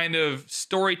kind of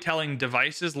storytelling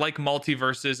devices like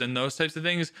multiverses and those types of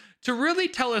things to really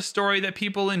tell a story that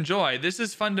people enjoy. This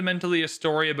is fundamentally a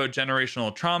story about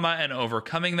generational trauma and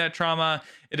overcoming that trauma.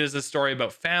 It is a story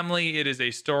about family. It is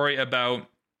a story about,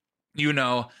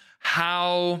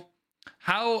 how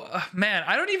man,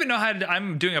 I don't even know how to.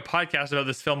 I'm doing a podcast about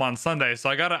this film on Sunday, so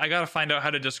I gotta find out how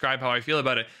to describe how I feel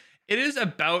about it. It is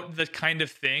about the kind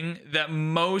of thing that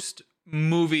most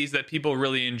movies that people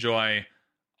really enjoy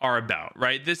are about,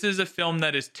 right? This is a film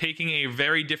that is taking a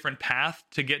very different path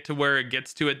to get to where it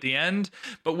gets to at the end,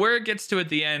 but where it gets to at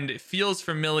the end, it feels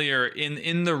familiar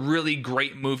in the really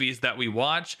great movies that we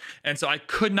watch. And so I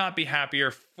could not be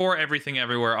happier for Everything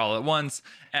Everywhere All at Once.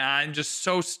 And I'm just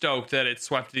so stoked that it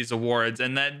swept these awards,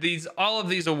 and that all of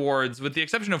these awards, with the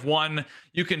exception of one,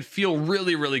 you can feel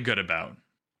really, really good about.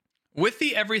 With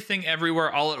the Everything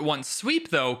Everywhere All at Once sweep,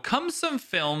 though, comes some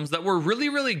films that were really,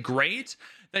 really great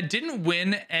that didn't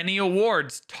win any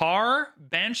awards. Tar,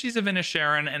 Banshees of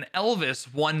Inisherin, and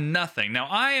Elvis won nothing. Now,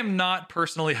 I am not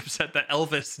personally upset that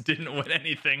Elvis didn't win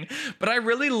anything, but I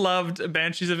really loved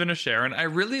Banshees of Inisherin. I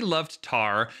really loved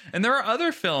Tar, and there are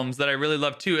other films that I really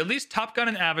love too. At least Top Gun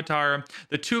and Avatar,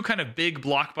 the two kind of big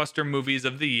blockbuster movies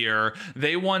of the year.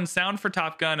 They won sound for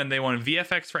Top Gun and they won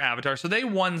VFX for Avatar, so they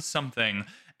won something.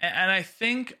 And I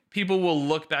think people will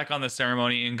look back on the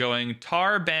ceremony and going,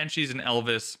 Tar, Banshees, and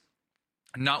Elvis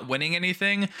not winning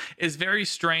anything is very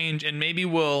strange, and maybe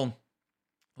will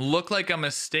look like a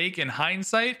mistake in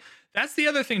hindsight. That's the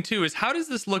other thing too, is how does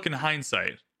this look in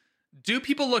hindsight? Do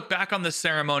people look back on the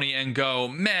ceremony and go,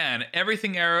 man,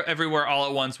 Everything Everywhere All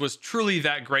at Once was truly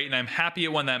that great and I'm happy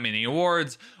it won that many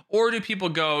awards? Or do people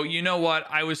go, you know what,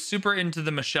 I was super into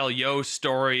the Michelle Yeoh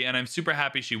story and I'm super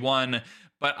happy she won,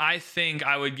 but I think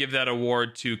I would give that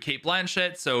award to Cate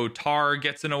Blanchett, so Tar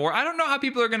gets an award. I don't know how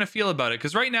people are going to feel about it,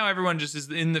 because right now everyone just is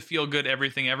in the feel-good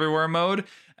Everything Everywhere mode,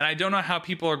 and I don't know how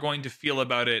people are going to feel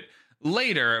about it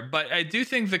later, but I do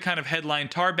think the kind of headline,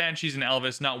 Tar, Banshees, and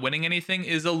Elvis not winning anything,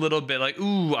 is a little bit like,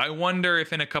 ooh, I wonder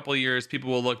if in a couple of years people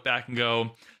will look back and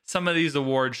go, some of these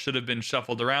awards should have been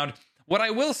shuffled around. What I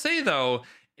will say, though,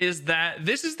 is that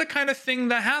this is the kind of thing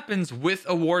that happens with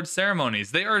award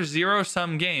ceremonies. They are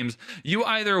zero-sum games. You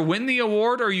either win the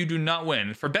award or you do not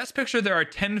win. For Best Picture, there are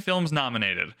 10 films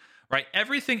nominated, right?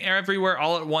 Everything Everywhere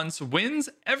All at Once wins,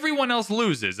 everyone else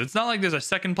loses. It's not like there's a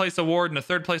second place award and a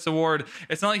third place award.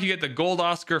 It's not like you get the gold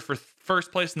Oscar for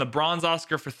first place and the bronze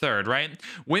Oscar for third, right?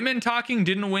 Women Talking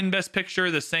didn't win Best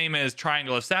Picture, the same as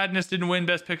Triangle of Sadness didn't win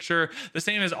Best Picture, the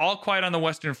same as All Quiet on the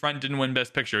Western Front didn't win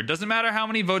Best Picture. It doesn't matter how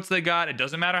many votes they got. It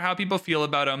doesn't matter how people feel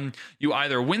about them. You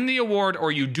either win the award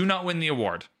or you do not win the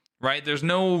award. Right? There's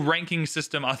no ranking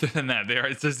system other than that.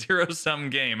 It's a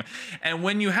zero-sum game. And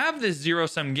when you have this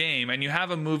zero-sum game and you have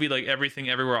a movie like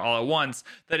Everything Everywhere All at Once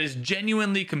that is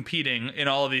genuinely competing in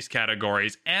all of these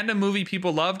categories and a movie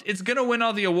people loved, it's going to win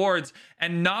all the awards.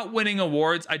 And not winning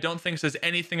awards, I don't think says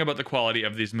anything about the quality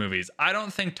of these movies. I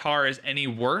don't think Tar is any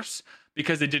worse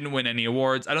because it didn't win any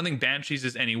awards. I don't think Banshees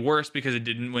is any worse because it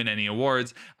didn't win any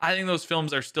awards. I think those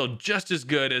films are still just as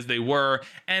good as they were.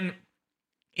 And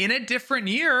in a different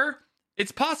year,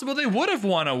 it's possible they would have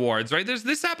won awards, right?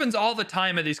 This happens all the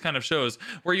time at these kind of shows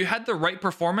where you had the right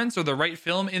performance or the right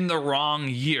film in the wrong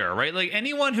year, right? Like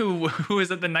anyone who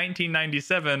is at the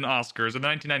 1997 Oscars or the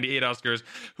 1998 Oscars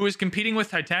who is competing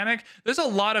with Titanic, there's a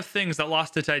lot of things that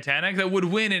lost to Titanic that would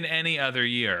win in any other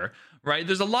year, right?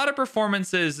 There's a lot of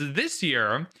performances this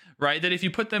year, right, that if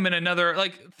you put them in another,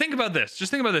 like, think about this.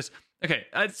 Just think about this. Okay,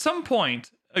 at some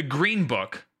point, a Green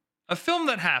Book, a film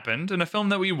that happened and a film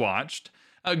that we watched,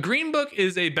 Green Book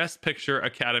is a Best Picture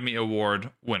Academy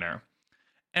Award winner.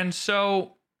 And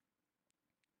so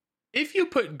if you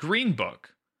put Green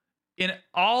Book in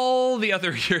all the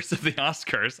other years of the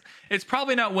Oscars, it's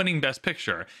probably not winning Best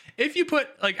Picture. If you put,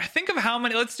 like, think of how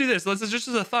many, let's do this. Let's just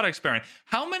as a thought experiment.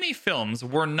 How many films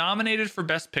were nominated for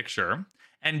Best Picture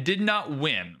and did not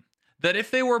win that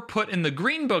if they were put in the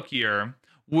Green Book year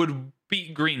would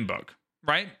beat Green Book?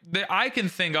 Right? I can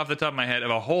think off the top of my head of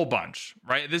a whole bunch,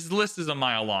 right? This list is a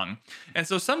mile long. And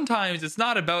so sometimes it's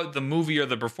not about the movie or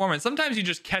the performance. Sometimes you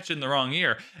just catch it in the wrong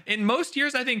year. In most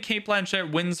years, I think Cate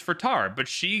Blanchett wins for Tar, but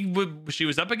she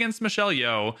was up against Michelle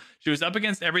Yeoh. She was up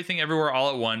against Everything Everywhere All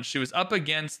at Once. She was up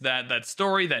against that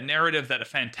story, that narrative, that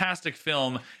fantastic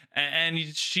film. And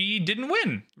she didn't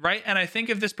win, right? And I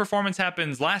think if this performance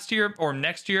happens last year or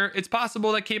next year, it's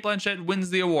possible that Cate Blanchett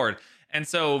wins the award. And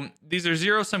so these are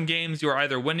zero-sum games. You are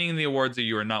either winning the awards or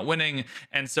you are not winning.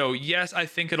 And so, yes, I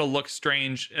think it'll look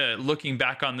strange looking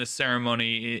back on this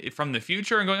ceremony from the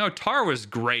future and going, oh, Tar was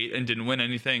great and didn't win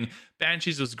anything.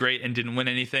 Banshees was great and didn't win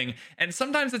anything. And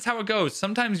sometimes that's how it goes.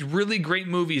 Sometimes really great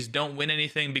movies don't win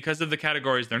anything because of the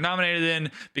categories they're nominated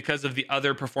in, because of the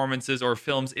other performances or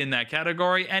films in that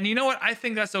category. And you know what? I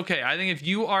think that's okay. I think if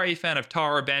you are a fan of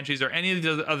Tar or Banshees or any of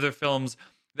the other films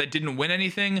that didn't win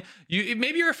anything,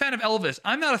 maybe you're a fan of Elvis.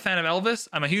 I'm not a fan of Elvis.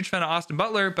 I'm a huge fan of Austin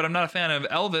Butler, but I'm not a fan of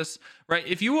Elvis, right?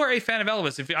 If you are a fan of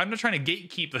Elvis, I'm not trying to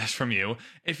gatekeep this from you.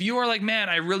 If you are like, man,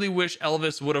 I really wish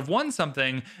Elvis would have won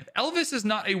something, Elvis is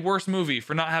not a worse movie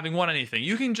for not having won anything.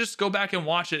 You can just go back and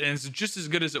watch it and it's just as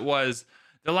good as it was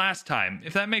the last time,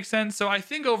 if that makes sense. So I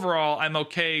think overall I'm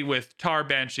okay with Tar,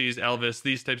 Banshees, Elvis,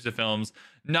 these types of films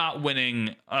not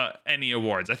winning any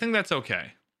awards. I think that's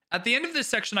okay. At the end of this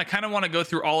section, I kind of want to go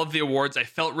through all of the awards I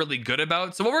felt really good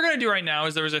about. So what we're going to do right now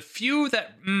is there was a few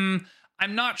that I'm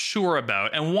not sure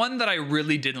about and one that I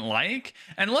really didn't like.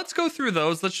 And let's go through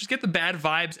those. Let's just get the bad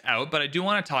vibes out, but I do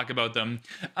want to talk about them.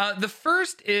 The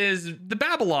first is the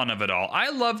Babylon of it all.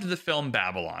 I loved the film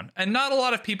Babylon, and not a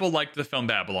lot of people liked the film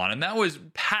Babylon. And that was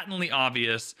patently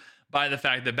obvious by the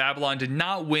fact that Babylon did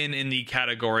not win in the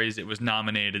categories it was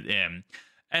nominated in.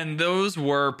 And those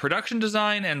were production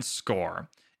design and score.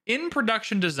 In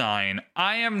production design,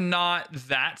 I am not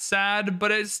that sad,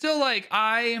 but it's still like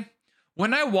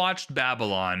when I watched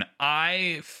Babylon,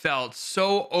 I felt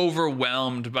so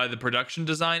overwhelmed by the production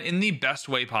design in the best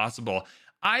way possible.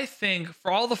 I think for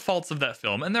all the faults of that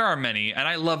film, and there are many, and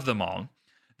I love them all,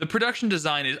 the production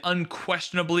design is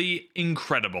unquestionably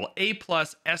incredible. A+,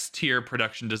 S tier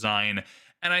production design.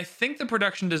 And I think the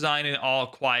production design in All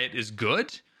Quiet is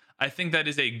good. I think that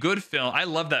is a good film. I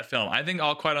love that film. I think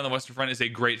All Quiet on the Western Front is a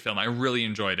great film. I really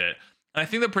enjoyed it. And I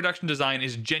think the production design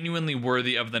is genuinely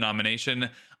worthy of the nomination.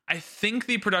 I think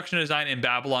the production design in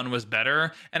Babylon was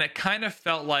better, and it kind of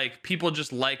felt like people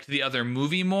just liked the other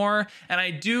movie more. And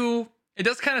it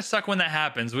does kind of suck when that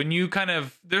happens, when you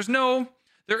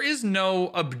there is no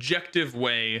objective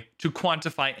way to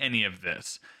quantify any of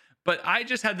this. But I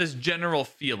just had this general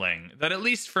feeling that, at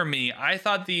least for me, I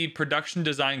thought the production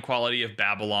design quality of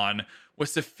Babylon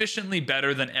was sufficiently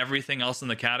better than everything else in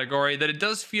the category that it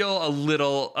does feel a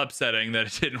little upsetting that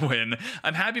it didn't win.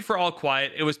 I'm happy for All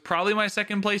Quiet. It was probably my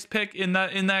second place pick in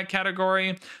that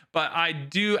category, but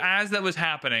as that was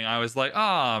happening, I was like,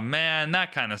 oh man,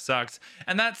 that kind of sucks.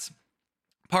 And that's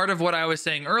part of what I was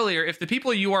saying earlier, if the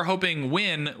people you are hoping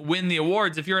win the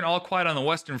awards, if you're an All Quiet on the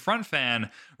Western Front fan,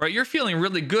 right, you're feeling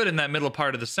really good in that middle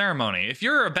part of the ceremony. If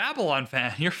you're a Babylon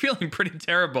fan, you're feeling pretty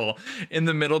terrible in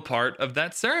the middle part of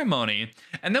that ceremony.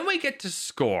 And then we get to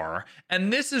score,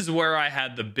 and this is where I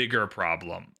had the bigger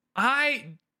problem.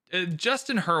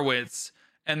 Justin Hurwitz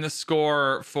and the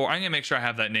score for, I'm gonna make sure I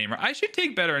have that name right. I should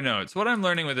take better notes. What I'm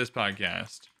learning with this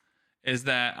podcast is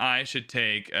that I should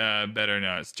take better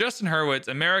notes. Justin Hurwitz,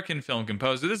 American film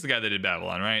composer. This is the guy that did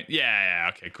Babylon, right?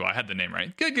 Yeah. Okay, cool. I had the name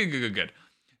right. Good.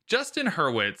 Justin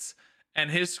Hurwitz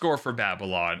and his score for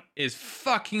Babylon is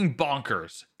fucking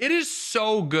bonkers. It is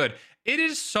so good. It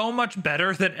is so much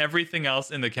better than everything else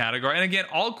in the category. And again,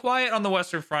 All Quiet on the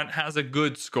Western Front has a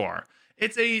good score.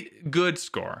 It's a good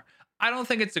score. I don't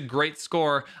think it's a great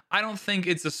score. I don't think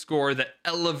it's a score that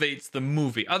elevates the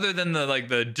movie, other than the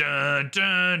dun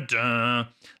dun dun.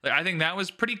 Like, I think that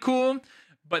was pretty cool.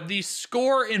 But the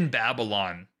score in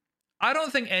Babylon, I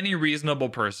don't think any reasonable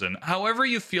person, however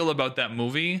you feel about that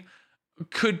movie,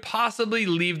 could possibly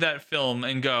leave that film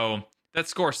and go, that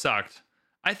score sucked.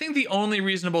 I think the only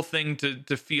reasonable thing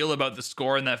to feel about the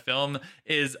score in that film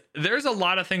is there's a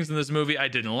lot of things in this movie I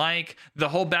didn't like. The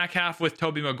whole back half with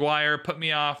Tobey Maguire put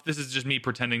me off. This is just me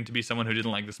pretending to be someone who didn't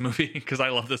like this movie because I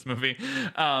love this movie.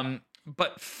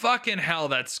 But fucking hell,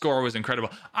 that score was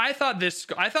incredible. I thought this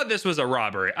was a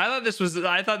robbery. I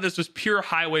thought this was pure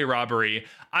highway robbery.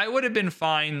 I would have been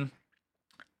fine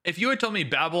if you had told me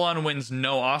Babylon wins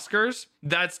no Oscars.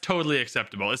 That's totally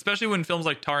acceptable, especially when films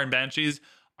like Tar and Banshees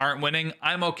aren't winning.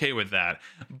 I'm okay with that.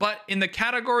 But in the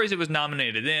categories it was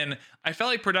nominated in, I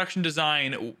felt like production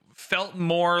design felt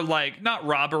more like, not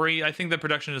robbery. I think the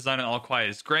production design in All Quiet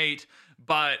is great,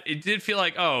 but it did feel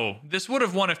like, oh, this would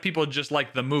have won if people just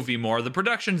liked the movie more. The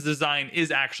production design is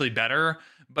actually better,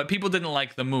 but people didn't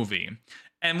like the movie.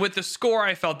 And with the score,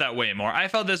 I felt that way more. I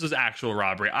felt this was actual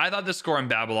robbery. I thought the score in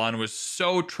Babylon was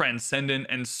so transcendent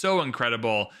and so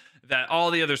incredible that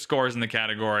all the other scores in the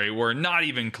category were not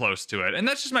even close to it. And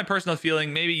that's just my personal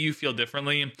feeling. Maybe you feel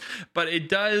differently, but it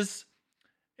does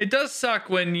suck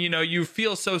when, you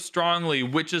feel so strongly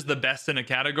which is the best in a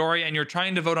category and you're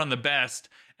trying to vote on the best,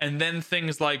 and then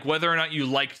things like whether or not you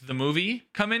liked the movie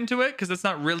come into it, because that's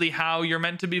not really how you're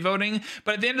meant to be voting.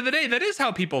 But at the end of the day, that is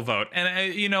how people vote.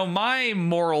 And my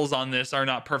morals on this are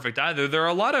not perfect either. There are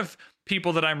a lot of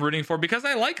people that I'm rooting for because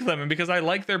I like them and because I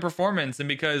like their performance and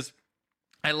because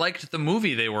I liked the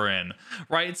movie they were in,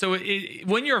 right? So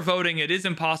when you're voting, it is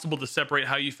impossible to separate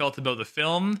how you felt about the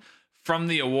film from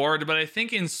the award. But I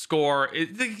think in score, you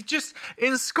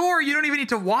don't even need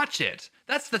to watch it.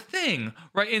 That's the thing,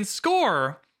 right? In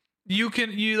score,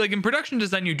 you like in production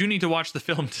design, you do need to watch the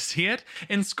film to see it.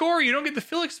 In score, you don't get the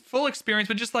full experience,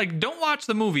 but just don't watch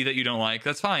the movie that you don't like.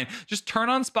 That's fine. Just turn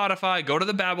on Spotify, go to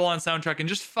the Babylon soundtrack, and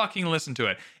just fucking listen to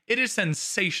it. It is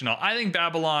sensational. I think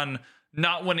Babylon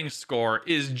not winning score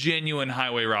is genuine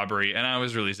highway robbery, and I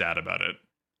was really sad about it.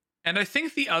 And I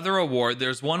think the other award,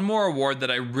 there's one more award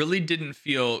that I really didn't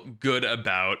feel good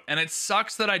about, and it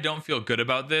sucks that I don't feel good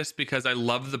about this because I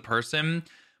love the person,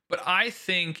 but I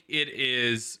think it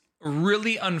is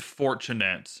really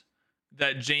unfortunate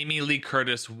that Jamie Lee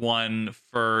Curtis won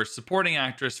for supporting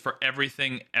actress for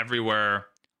Everything Everywhere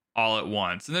All at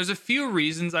Once. And there's a few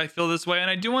reasons I feel this way, and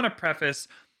I do want to preface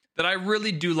that I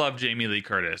really do love Jamie Lee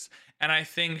Curtis. And I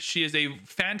think she is a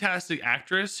fantastic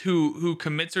actress who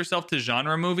commits herself to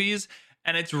genre movies.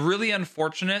 And it's really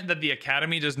unfortunate that the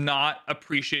Academy does not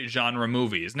appreciate genre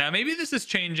movies. Now, maybe this is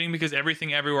changing because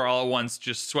Everything Everywhere All at Once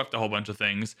just swept a whole bunch of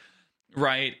things,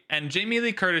 right? And Jamie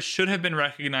Lee Curtis should have been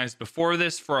recognized before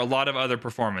this for a lot of other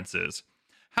performances.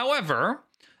 However,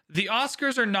 the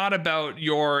Oscars are not about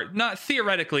not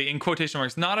theoretically, in quotation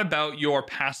marks, not about your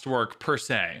past work per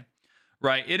se.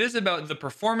 Right. It is about the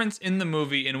performance in the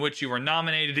movie in which you were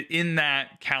nominated in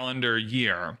that calendar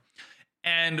year.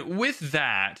 And with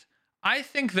that, I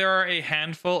think there are a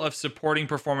handful of supporting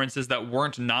performances that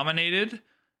weren't nominated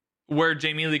where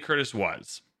Jamie Lee Curtis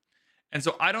was. And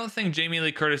so I don't think Jamie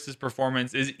Lee Curtis's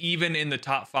performance is even in the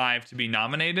top 5 to be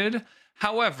nominated.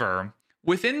 However,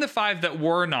 within the 5 that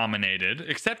were nominated,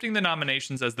 accepting the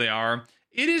nominations as they are,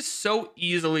 it is so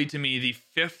easily to me the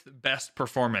 5th best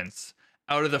performance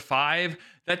out of the 5,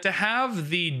 that to have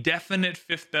the definite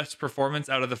 5th best performance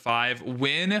out of the 5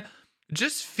 win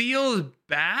just feels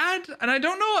bad. And I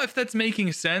don't know if that's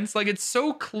making sense. It's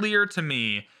so clear to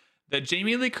me that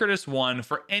Jamie Lee Curtis won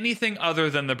for anything other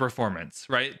than the performance,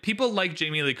 right? People like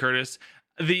Jamie Lee Curtis.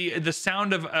 The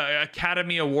sound of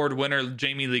Academy Award winner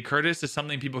Jamie Lee Curtis is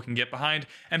something people can get behind.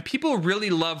 And people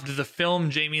really loved the film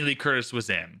Jamie Lee Curtis was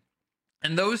in.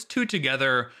 And those two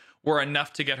together were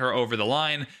enough to get her over the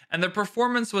line, and the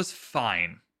performance was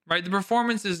fine, right? The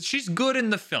performance is, she's good in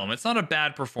the film. It's not a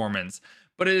bad performance,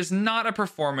 but it is not a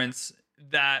performance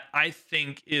that I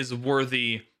think is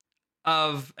worthy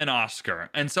of an Oscar.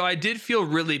 And so I did feel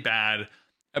really bad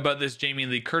about this Jamie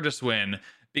Lee Curtis win,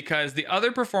 because the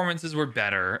other performances were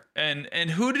better. And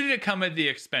who did it come at the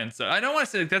expense of? I don't want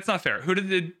to say, like, that's not fair. Who did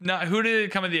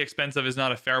it come at the expense of is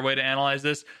not a fair way to analyze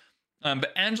this.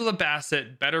 But Angela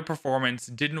Bassett, better performance,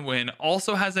 didn't win.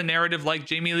 Also has a narrative like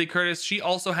Jamie Lee Curtis. She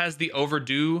also has the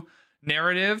overdue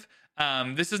narrative.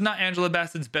 This is not Angela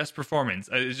Bassett's best performance.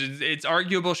 It's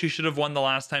arguable she should have won the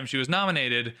last time she was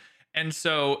nominated. And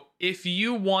so if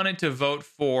you wanted to vote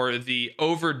for the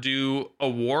overdue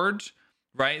award,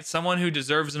 right, someone who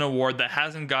deserves an award that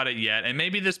hasn't got it yet, and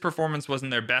maybe this performance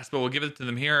wasn't their best, but we'll give it to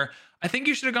them here, I think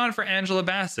you should have gone for Angela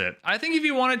Bassett. I think if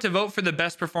you wanted to vote for the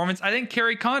best performance, I think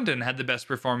Carrie Condon had the best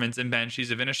performance in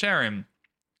Banshees of Inisherin.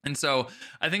 And so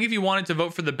I think if you wanted to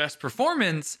vote for the best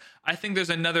performance, I think there's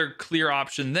another clear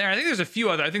option there. I think there's a few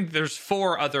other, I think there's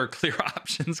 4 other clear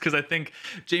options, because I think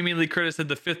Jamie Lee Curtis had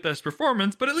the 5th best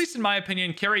performance, but at least in my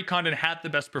opinion, Carrie Condon had the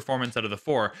best performance out of the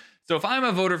 4. So if I'm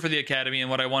a voter for the Academy and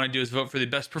what I want to do is vote for the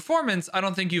best performance, I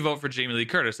don't think you vote for Jamie Lee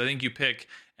Curtis. I think you pick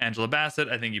Angela Bassett.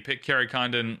 I think you pick Carrie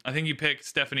Condon. I think you pick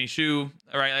Stephanie Hsu.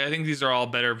 All right. I think these are all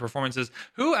better performances.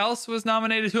 Who else was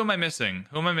nominated? Who am I missing?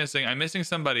 I'm missing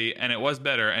somebody, and it was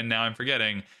better, and now I'm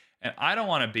forgetting. And I don't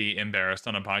want to be embarrassed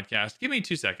on a podcast. Give me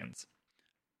 2 seconds.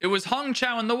 It was Hong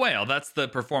Chau in The Whale. That's the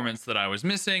performance that I was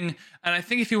missing. And I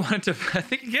think if you wanted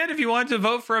to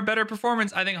vote for a better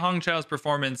performance, I think Hong Chau's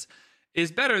performance is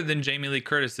better than Jamie Lee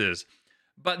Curtis's.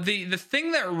 But the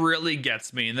thing that really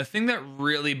gets me, and the thing that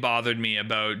really bothered me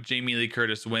about Jamie Lee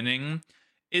Curtis winning,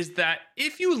 is that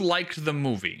if you liked the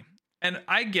movie, and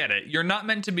I get it, you're not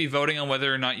meant to be voting on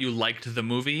whether or not you liked the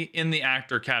movie in the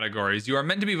actor categories. You are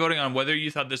meant to be voting on whether you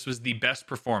thought this was the best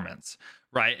performance,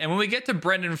 right? And when we get to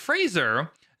Brendan Fraser,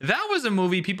 that was a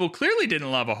movie people clearly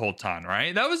didn't love a whole ton,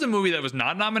 right? That was a movie that was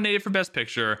not nominated for Best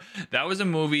Picture. That was a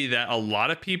movie that a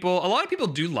lot of people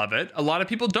do love it. A lot of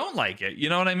people don't like it. You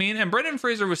know what I mean? And Brendan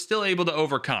Fraser was still able to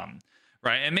overcome,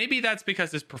 right? And maybe that's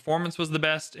because his performance was the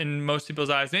best in most people's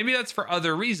eyes. Maybe that's for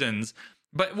other reasons.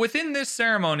 But within this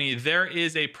ceremony, there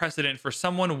is a precedent for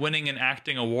someone winning an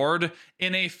acting award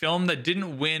in a film that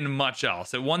didn't win much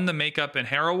else. It won the Makeup and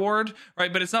Hair Award,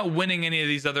 right? But it's not winning any of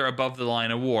these other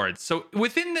above-the-line awards. So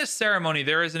within this ceremony,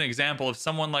 there is an example of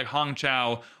someone like Hong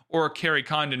Chau or Carrie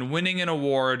Condon winning an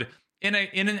award in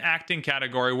an acting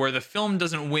category where the film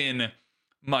doesn't win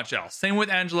much else. Same with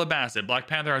Angela Bassett. Black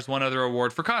Panther has one other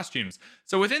award for costumes.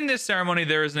 So within this ceremony,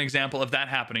 there is an example of that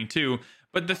happening too.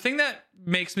 But the thing that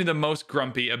makes me the most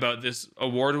grumpy about this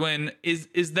award win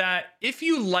is that if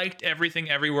you liked Everything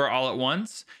Everywhere All at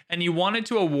Once and you wanted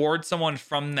to award someone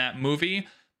from that movie,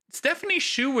 Stephanie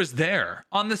Hsu was there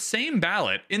on the same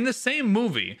ballot in the same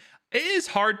movie. It is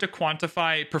hard to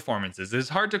quantify performances. It is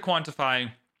hard to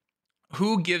quantify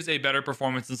who gives a better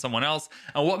performance than someone else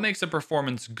and what makes a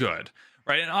performance good.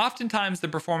 Right. And oftentimes the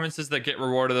performances that get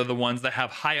rewarded are the ones that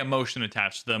have high emotion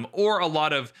attached to them or a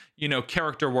lot of,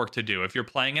 character work to do. If you're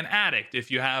playing an addict, if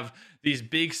you have these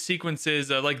big sequences,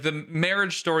 like the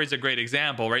Marriage Story is a great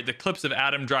example, right? The clips of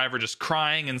Adam Driver just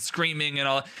crying and screaming and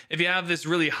all. If you have this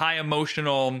really high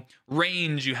emotional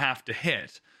range you have to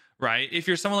hit. Right. If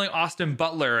you're someone like Austin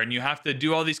Butler and you have to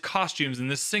do all these costumes and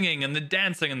the singing and the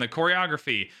dancing and the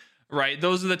choreography. Right.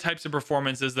 Those are the types of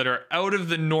performances that are out of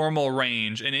the normal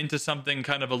range and into something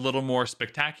kind of a little more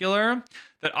spectacular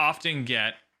that often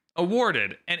get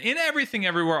awarded. And in Everything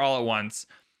Everywhere All at Once,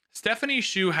 Stephanie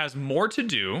Hsu has more to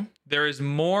do. There is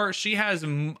more. She has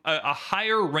a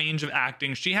higher range of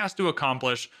acting she has to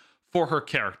accomplish for her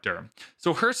character.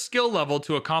 So her skill level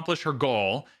to accomplish her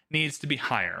goal needs to be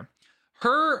higher.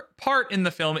 Her part in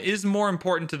the film is more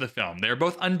important to the film. They're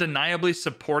both undeniably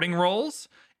supporting roles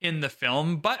in the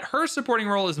film, but her supporting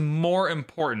role is more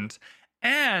important.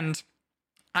 And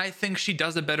I think she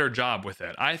does a better job with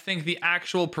it. I think the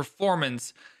actual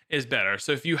performance is better.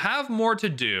 So if you have more to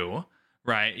do,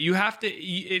 right, you have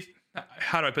to,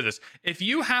 how do I put this? If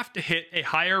you have to hit a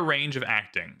higher range of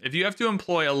acting, if you have to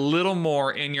employ a little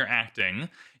more in your acting,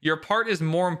 your part is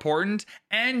more important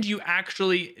and you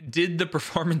actually did the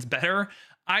performance better,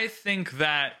 I think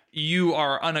that you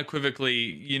are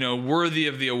unequivocally, worthy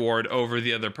of the award over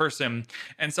the other person.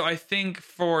 And so I think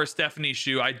for Stephanie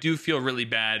Hsu, I do feel really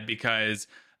bad because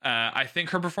I think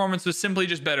her performance was simply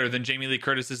just better than Jamie Lee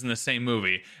Curtis's in the same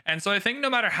movie. And so I think no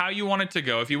matter how you want it to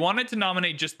go, if you wanted to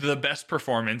nominate just the best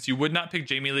performance, you would not pick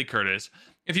Jamie Lee Curtis.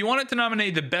 If you wanted to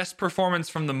nominate the best performance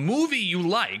from the movie you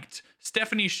liked,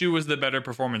 Stephanie Hsu was the better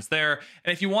performance there.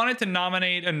 And if you wanted to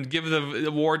nominate and give the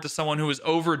award to someone who was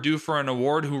overdue for an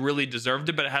award, who really deserved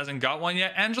it but hasn't got one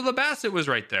yet, Angela Bassett was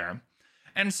right there.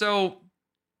 And so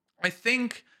I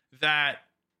think that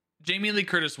Jamie Lee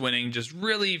Curtis winning just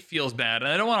really feels bad.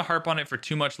 And I don't want to harp on it for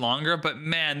too much longer, but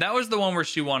man, that was the one where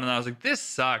she won and I was like, this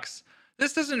sucks.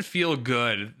 This doesn't feel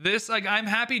good. I'm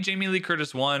happy Jamie Lee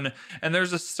Curtis won, and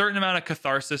there's a certain amount of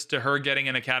catharsis to her getting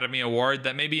an Academy Award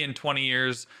that maybe in 20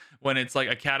 years, when it's like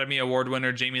Academy Award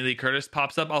winner Jamie Lee Curtis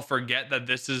pops up, I'll forget that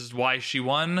this is why she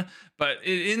won. But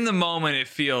in the moment, it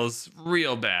feels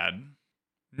real bad.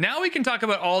 Now we can talk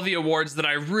about all the awards that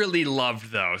I really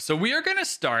loved, though. So we are going to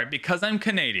start, because I'm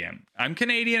Canadian. I'm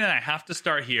Canadian, and I have to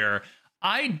start here.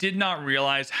 I did not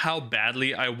realize how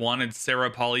badly I wanted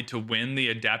Sarah Polley to win the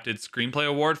Adapted Screenplay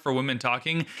Award for Women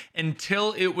Talking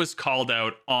until it was called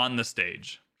out on the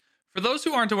stage. For those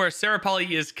who aren't aware, Sarah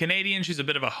Polley is Canadian. She's a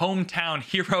bit of a hometown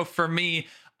hero for me.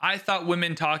 I thought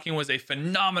Women Talking was a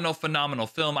phenomenal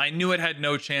film. I knew it had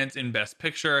no chance in Best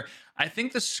Picture. I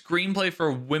think the screenplay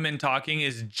for Women Talking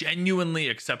is genuinely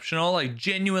exceptional, like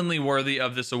genuinely worthy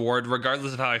of this award,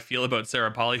 regardless of how I feel about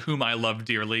Sarah Polley, whom I love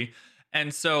dearly.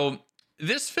 And so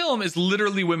this film is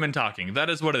literally women talking. That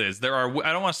is what it is. I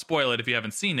don't want to spoil it if you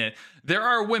haven't seen it. There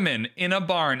are women in a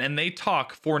barn and they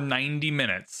talk for 90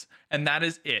 minutes. And that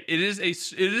is it. It is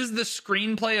the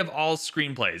screenplay of all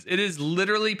screenplays. It is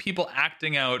literally people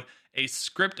acting out a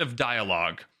script of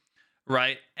dialogue,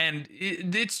 right? And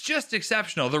it's just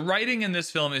exceptional. The writing in this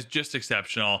film is just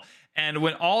exceptional. And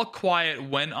when All Quiet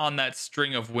went on that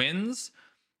string of wins,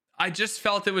 I just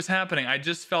felt it was happening. I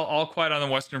just felt All Quiet on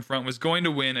the Western Front was going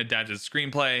to win Adapted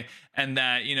Screenplay, and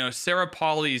that, Sarah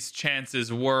Polley's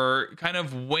chances were kind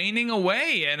of waning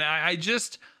away. And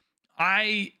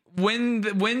when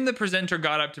the presenter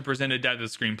got up to present Adapted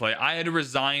Screenplay, I had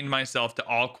resigned myself to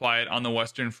All Quiet on the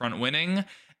Western Front winning.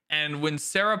 And when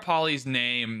Sarah Polley's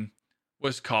name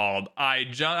was called,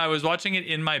 I was watching it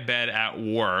in my bed at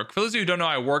work. For those of you who don't know,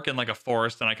 I work in like a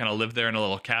forest and I kind of live there in a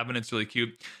little cabin. It's really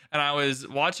cute. And I was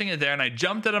watching it there and I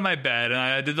jumped out of my bed and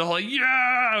I did the whole,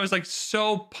 yeah, I was like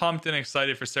so pumped and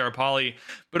excited for Sarah Polley.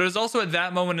 But it was also at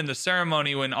that moment in the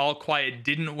ceremony when All Quiet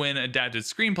didn't win Adapted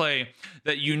Screenplay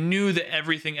that you knew that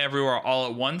Everything Everywhere All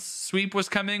at Once sweep was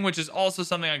coming, which is also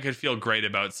something I could feel great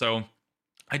about. So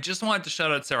I just wanted to shout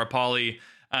out Sarah Polley.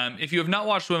 If you have not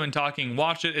watched Women Talking,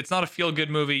 watch it. It's not a feel-good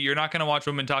movie. You're not going to watch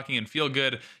Women Talking and feel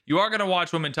good. You are going to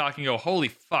watch Women Talking and go, holy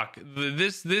fuck,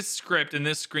 this script and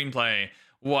this screenplay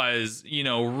was,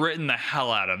 written the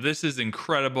hell out of. This is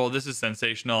incredible. This is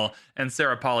sensational. And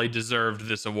Sarah Polley deserved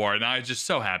this award. And I was just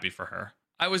so happy for her.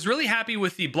 I was really happy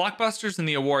with the blockbusters and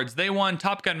the awards they won.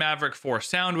 Top Gun Maverick for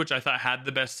sound, which I thought had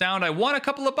the best sound. I won a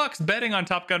couple of bucks betting on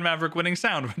Top Gun Maverick winning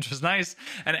sound, which was nice.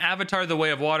 And Avatar: The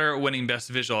Way of Water winning best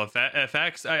visual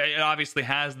effects. It obviously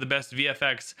has the best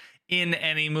VFX in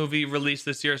any movie released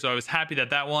this year, so I was happy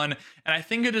that won. And I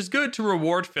think it is good to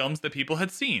reward films that people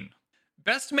had seen.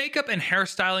 Best makeup and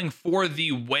hairstyling for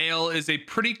The Whale is a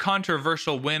pretty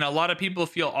controversial win. A lot of people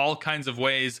feel all kinds of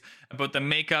ways about the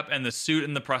makeup and the suit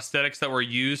and the prosthetics that were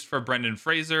used for Brendan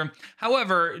Fraser.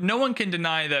 However, no one can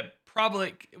deny that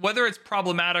whether it's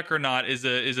problematic or not is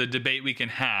a debate we can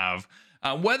have.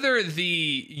 Whether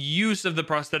the use of the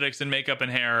prosthetics and makeup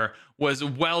and hair was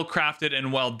well crafted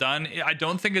and well done, I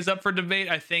don't think is up for debate.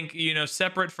 I think,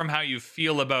 separate from how you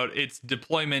feel about its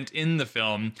deployment in the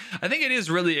film, I think it is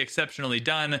really exceptionally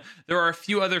done. There are a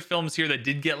few other films here that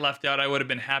did get left out. I would have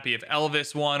been happy if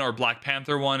Elvis won or Black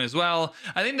Panther won as well.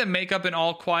 I think the makeup in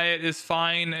All Quiet is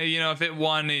fine. If it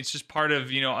won, it's just part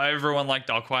of, everyone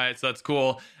liked All Quiet, so that's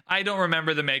cool. I don't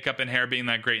remember the makeup and hair being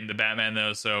that great in The Batman,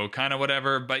 though, so kind of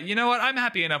whatever. But you know what? I'm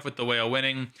happy enough with The Whale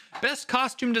winning. Best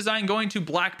costume design going to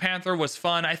Black Panther was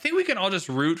fun. I think we can all just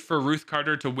root for Ruth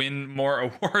Carter to win more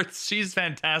awards. She's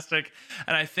fantastic.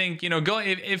 And I think,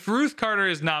 if Ruth Carter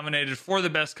is nominated for the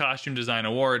Best Costume Design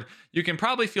Award, you can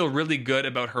probably feel really good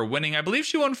about her winning. I believe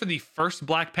she won for the first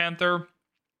Black Panther.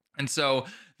 And so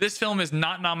this film is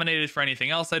not nominated for anything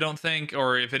else, I don't think,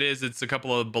 or if it is, it's a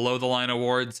couple of below the line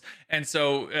awards. And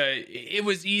so it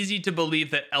was easy to believe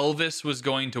that Elvis was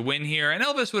going to win here, and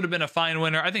Elvis would have been a fine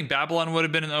winner. I think Babylon would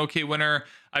have been an okay winner.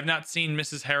 I've not seen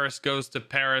Mrs. Harris Goes to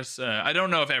Paris. I don't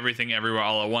know if Everything Everywhere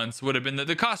All at Once would have been.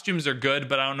 The costumes are good,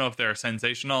 but I don't know if they're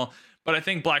sensational. But I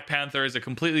think Black Panther is a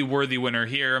completely worthy winner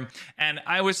here. And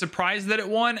I was surprised that it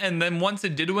won. And then once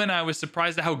it did win, I was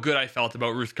surprised at how good I felt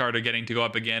about Ruth Carter getting to go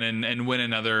up again and win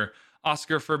another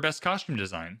Oscar for Best Costume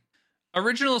Design.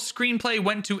 Original screenplay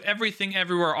went to Everything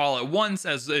Everywhere All at Once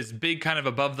as big kind of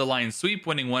above the line sweep,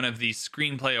 winning one of the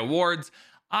screenplay awards.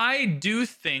 I do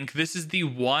think this is the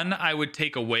one I would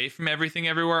take away from Everything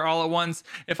Everywhere All at Once.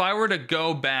 If I were to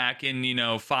go back in,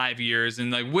 5 years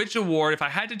and like which award, if I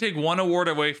had to take one award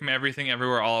away from Everything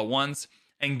Everywhere All at Once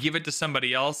and give it to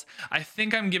somebody else, I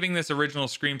think I'm giving this original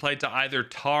screenplay to either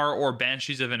Tar or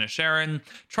Banshees of Inisherin.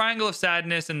 Triangle of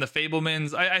Sadness and The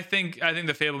Fabelmans. I think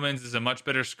The Fabelmans is a much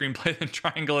better screenplay than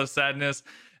Triangle of Sadness,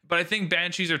 but I think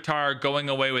Banshees or Tar going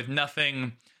away with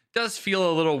nothing does feel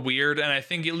a little weird, and I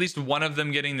think at least one of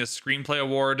them getting the screenplay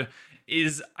award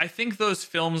is, I think those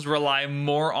films rely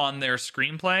more on their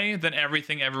screenplay than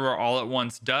Everything Everywhere All at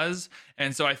Once does,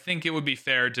 and so I think it would be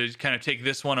fair to kind of take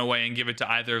this one away and give it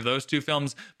to either of those two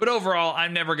films. But overall,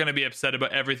 I'm never going to be upset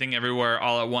about Everything Everywhere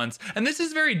All at Once, and this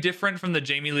is very different from the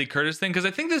Jamie Lee Curtis thing, because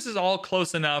I think this is all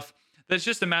close enough that's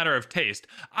just a matter of taste.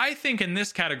 I think in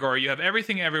this category, you have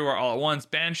Everything Everywhere All at Once,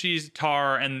 Banshees,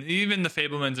 Tar, and even The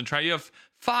Fabelmans and Try. You have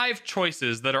 5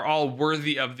 choices that are all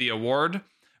worthy of the award,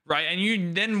 right? And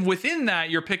you then within that,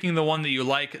 you're picking the one that you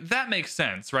like. That makes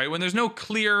sense, right? When there's no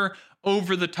clear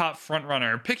over-the-top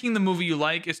frontrunner, picking the movie you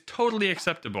like is totally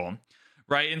acceptable,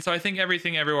 right? And so I think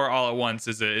Everything Everywhere All at Once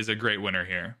is a great winner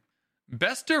here.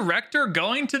 Best Director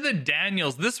going to the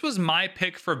Daniels. This was my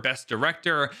pick for Best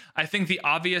Director. I think the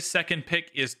obvious second pick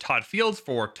is Todd Fields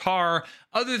for Tar.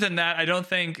 Other than that, I don't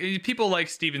think people like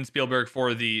Steven Spielberg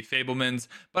for The Fabelmans,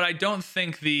 but I don't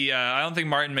think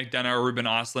Martin McDonagh or Ruben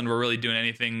Östlund were really doing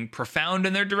anything profound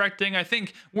in their directing. I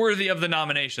think worthy of the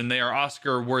nomination. They are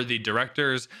Oscar-worthy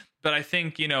directors. But I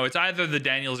think, it's either the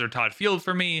Daniels or Todd Field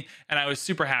for me, and I was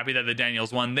super happy that the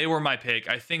Daniels won. They were my pick.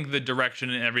 I think the direction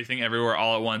in Everything Everywhere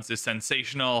All at Once is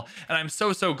sensational, and I'm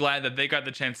so glad that they got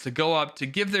the chance to go up to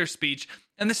give their speech.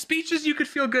 And the speeches you could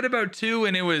feel good about too,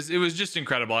 and it was just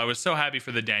incredible. I was so happy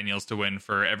for the Daniels to win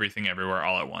for Everything Everywhere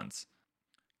All at Once.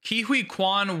 Ke Huy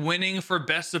Quan winning for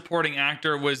Best Supporting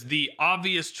Actor was the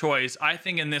obvious choice. I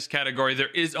think in this category, there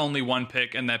is only one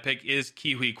pick, and that pick is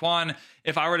Ke Huy Quan.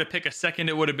 If I were to pick a second,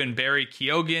 it would have been Barry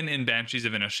Keoghan in Banshees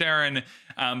of Inisherin.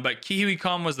 But Ke Huy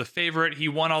Quan was the favorite. He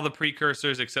won all the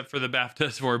precursors except for the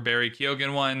BAFTAs where Barry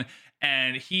Keoghan won,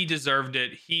 and he deserved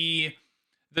it.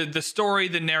 The story,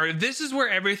 the narrative, this is where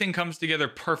everything comes together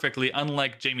perfectly,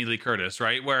 unlike Jamie Lee Curtis,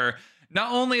 right? Where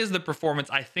not only is the performance,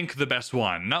 I think, the best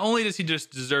one, not only does he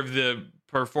just deserve the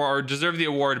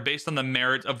award based on the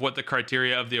merit of what the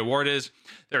criteria of the award is.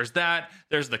 There's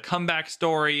the comeback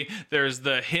story, there's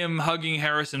the him hugging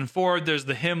Harrison Ford, there's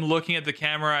the him looking at the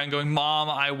camera and going, "Mom,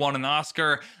 I won an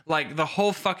Oscar." Like, the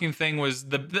whole fucking thing was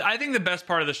I think the best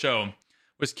part of the show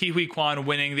was Ke Huy Quan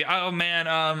winning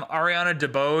Ariana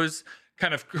DeBose,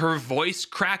 kind of her voice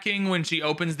cracking when she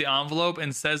opens the envelope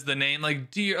and says the name,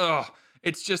 like,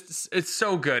 it's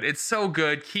so good. It's so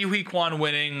good. Ke Huy Quan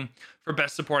winning for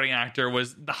Best Supporting Actor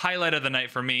was the highlight of the night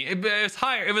for me. It was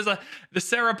higher. It was the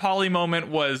Sarah Polley moment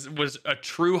was a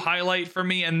true highlight for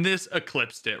me, and this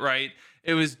eclipsed it, right?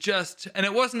 It was just, and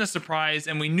it wasn't a surprise,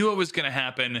 and we knew it was going to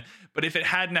happen, but if it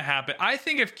hadn't happened, I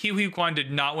think if Ke Huy Quan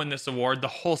did not win this award, the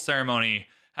whole ceremony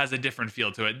has a different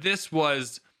feel to it. This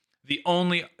was the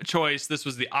only choice. This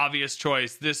was the obvious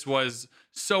choice. This was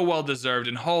so well deserved,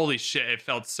 and holy shit, it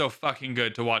felt so fucking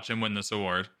good to watch him win this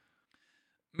award.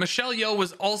 Michelle Yeoh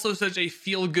was also such a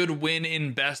feel-good win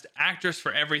in Best Actress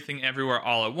for Everything Everywhere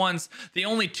All at Once. The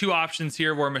only two options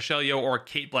here were Michelle Yeoh or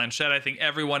Cate Blanchett. I think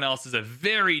everyone else is a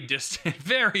very distant,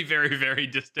 very, very, very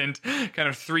distant kind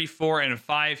of 3, 4, and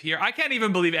 5 here. I can't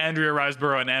even believe Andrea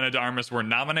Riseborough and Ana de Armas were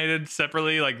nominated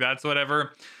separately. Like, that's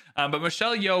whatever. But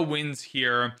Michelle Yeoh wins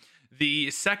here.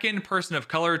 The second person of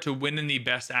color to win in the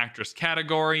Best Actress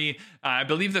category. I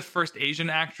believe the first Asian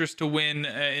actress to win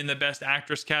in the Best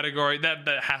Actress category. That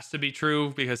has to be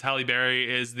true because Halle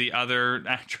Berry is the other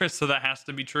actress, so that has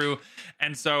to be true.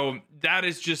 And so that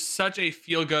is just such a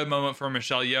feel-good moment for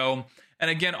Michelle Yeoh. And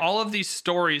again, all of these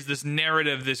stories, this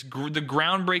narrative, the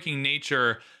groundbreaking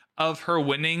nature of her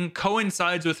winning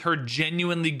coincides with her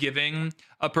genuinely giving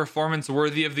a performance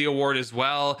worthy of the award as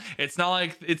well. It's not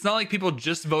like people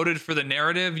just voted for the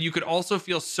narrative. You could also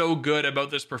feel so good about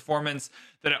this performance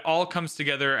that it all comes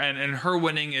together, and her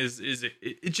winning it's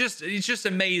just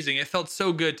amazing. It felt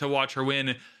so good to watch her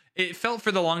win. It felt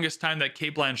for the longest time that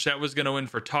Cate Blanchett was going to win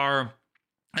for Tar,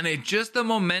 and the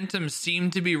momentum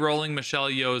seemed to be rolling Michelle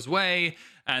Yeoh's way.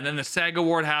 And then the SAG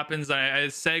Award happens.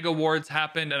 SAG Awards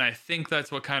happened, and I think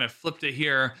that's what kind of flipped it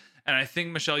here. And I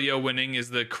think Michelle Yeoh winning is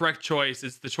the correct choice.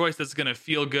 It's the choice that's going to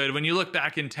feel good. When you look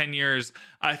back in 10 years,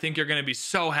 I think you're going to be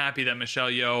so happy that Michelle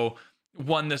Yeoh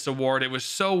won this award. It was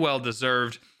so well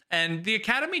deserved. And the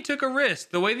Academy took a risk.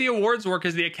 The way the awards work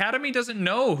is the Academy doesn't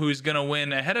know who's going to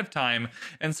win ahead of time.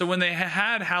 And so when they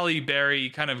had Halle Berry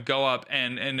kind of go up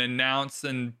and announce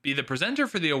and be the presenter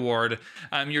for the award,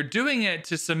 you're doing it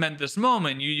to cement this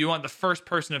moment. You want the first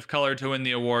person of color to win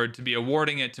the award to be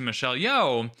awarding it to Michelle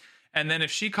Yeoh. And then if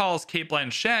she calls Cate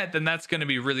Blanchett, then that's going to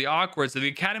be really awkward. So the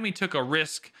Academy took a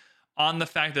risk on the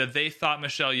fact that they thought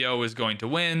Michelle Yeoh was going to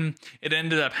win. It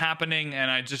ended up happening,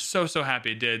 and I just so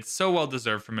happy it did. So well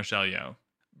deserved for Michelle Yeoh.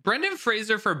 Brendan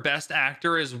Fraser for Best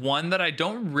Actor is one that I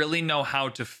don't really know how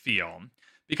to feel,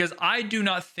 because I do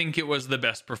not think it was the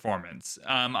best performance.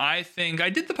 I think I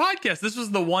did the podcast. This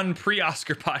was the one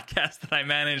pre-Oscar podcast that I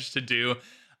managed to do.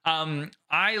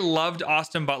 I loved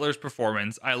Austin Butler's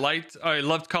performance. I loved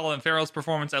Colin Farrell's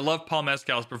performance. I loved Paul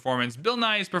Mescal's performance. Bill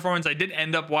Nighy's performance, I did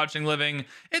end up watching Living.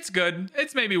 It's good.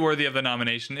 It's maybe worthy of the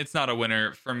nomination. It's not a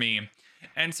winner for me.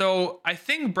 And so I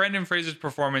think Brendan Fraser's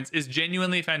performance is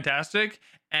genuinely fantastic.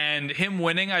 And him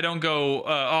winning, I don't go,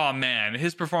 oh man,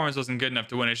 his performance wasn't good enough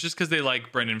to win. It's just because they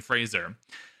like Brendan Fraser.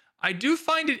 I do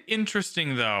find it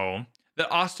interesting, though, that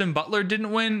Austin Butler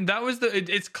didn't win.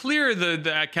 It's clear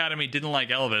the Academy didn't like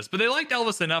Elvis, but they liked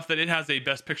Elvis enough that it has a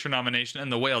Best Picture nomination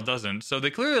and The Whale doesn't. So they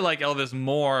clearly like Elvis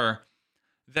more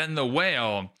than The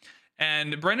Whale.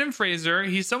 And Brendan Fraser,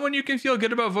 he's someone you can feel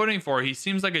good about voting for. He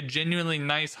seems like a genuinely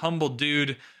nice, humble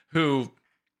dude who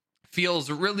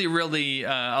feels really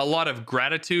a lot of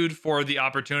gratitude for the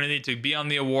opportunity to be on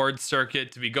the awards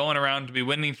circuit, to be going around, to be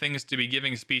winning things, to be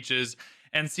giving speeches,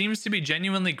 and seems to be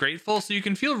genuinely grateful. So you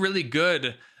can feel really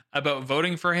good about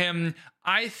voting for him.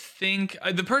 I think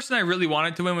the person I really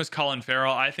wanted to win was Colin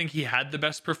Farrell. I think he had the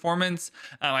best performance.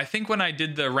 I think when I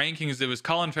did the rankings, it was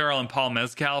Colin Farrell and Paul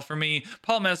Mescal for me.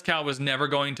 Paul Mescal was never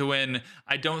going to win.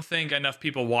 I don't think enough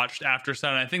people watched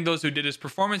Aftersun. I think those who did, his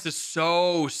performance is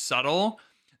so subtle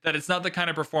that it's not the kind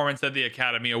of performance that the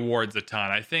Academy awards a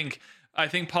ton. I think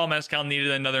Paul Mescal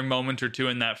needed another moment or two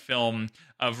in that film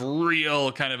of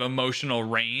real kind of emotional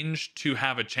range to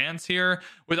have a chance here.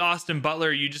 With Austin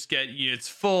Butler, you just get, it's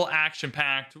full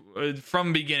action-packed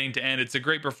from beginning to end. It's a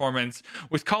great performance.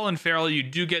 With Colin Farrell, you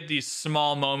do get these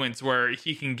small moments where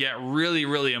he can get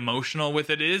really emotional with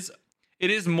it.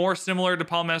 It is more similar to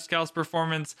Paul Mescal's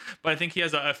performance, but I think he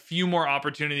has a few more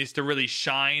opportunities to really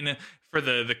shine for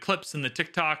the clips and the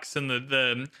TikToks and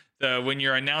the when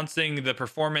you're announcing the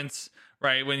performance,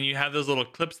 right? When you have those little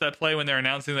clips that play when they're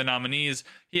announcing the nominees,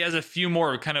 he has a few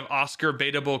more kind of Oscar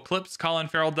baitable clips, Colin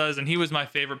Farrell does, and he was my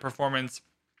favorite performance.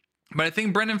 But I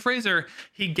think Brendan Fraser,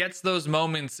 he gets those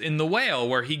moments in The Whale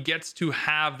where he gets to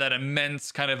have that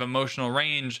immense kind of emotional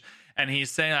range. And he's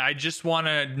saying, I just want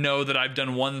to know that I've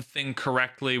done one thing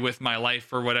correctly with my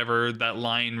life, or whatever that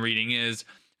line reading is.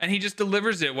 And he just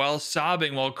delivers it while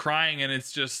sobbing, while crying. And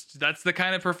it's just, that's the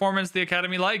kind of performance the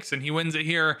Academy likes. And he wins it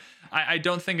here. I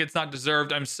don't think it's not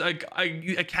deserved.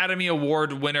 Academy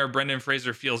Award winner Brendan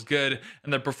Fraser feels good.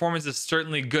 And the performance is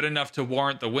certainly good enough to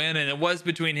warrant the win. And it was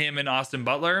between him and Austin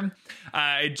Butler.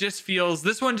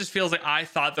 This one just feels like I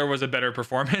thought there was a better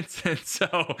performance. And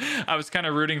so I was kind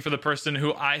of rooting for the person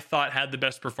who I thought had the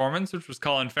best performance, which was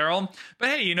Colin Farrell. But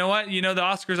hey, you know what? The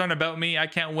Oscars aren't about me. I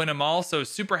can't win them all. So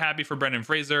super happy for Brendan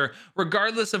Fraser.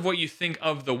 Regardless of what you think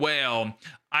of The Whale,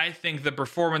 I think the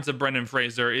performance of Brendan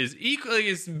Fraser is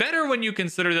better when you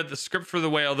consider that the script for The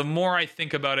Whale, the more I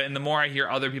think about it and the more I hear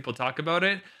other people talk about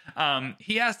it,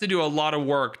 he has to do a lot of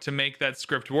work to make that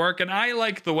script work. And I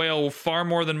like The Whale far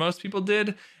more than most people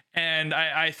did. And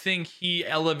I think he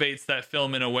elevates that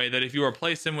film in a way that if you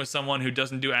replace him with someone who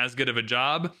doesn't do as good of a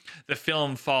job, the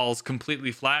film falls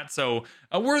completely flat. So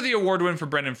a worthy award win for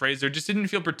Brendan Fraser. Just didn't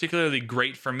feel particularly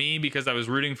great for me because I was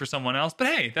rooting for someone else. But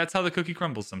hey, that's how the cookie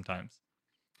crumbles sometimes.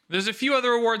 There's a few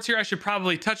other awards here I should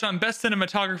probably touch on. Best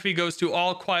Cinematography goes to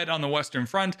All Quiet on the Western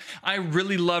Front. I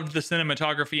really loved the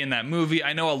cinematography in that movie.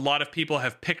 I know a lot of people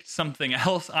have picked something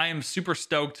else. I am super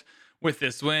stoked with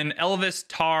this win. Elvis,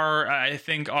 Tar, I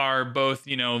think are both,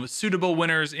 suitable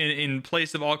winners in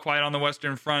place of All Quiet on the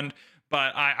Western Front.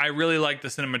 But I really liked the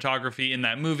cinematography in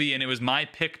that movie, and it was my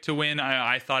pick to win.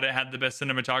 I thought it had the best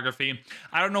cinematography.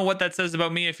 I don't know what that says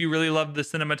about me if you really loved the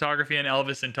cinematography in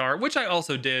Elvis and Tar, which I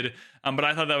also did, but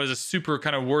I thought that was a super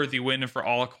kind of worthy win for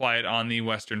All Quiet on the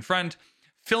Western Front.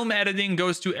 Film editing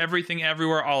goes to Everything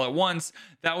Everywhere All at Once.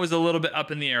 That was a little bit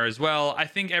up in the air as well. I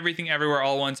think Everything Everywhere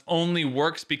All at Once only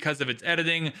works because of its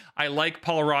editing. I like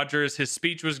Paul Rogers. His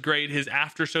speech was great. His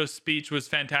after-show speech was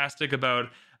fantastic about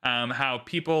how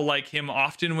people like him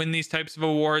often win these types of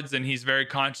awards, and he's very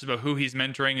conscious about who he's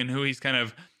mentoring and who he's kind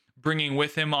of bringing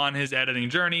with him on his editing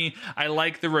journey. I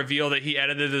like the reveal that he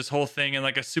edited this whole thing in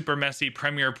like a super messy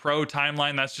Premiere Pro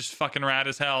timeline. That's just fucking rad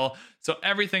as hell. So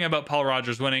everything about Paul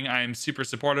Rogers winning, I am super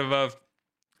supportive of.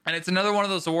 And it's another one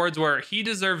of those awards where he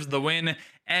deserves the win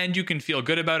and you can feel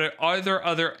good about it. Are there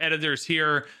other editors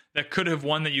here that could have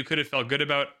won that you could have felt good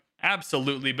about?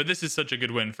 Absolutely. But this is such a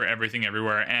good win for Everything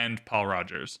Everywhere and Paul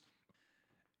Rogers.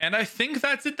 And I think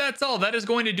that's it. That's all. That is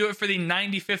going to do it for the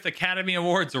 95th Academy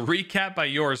Awards recap by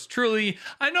yours truly.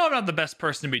 I know I'm not the best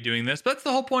person to be doing this, but that's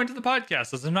the whole point of the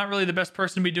podcast, is I'm not really the best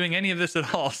person to be doing any of this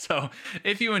at all. So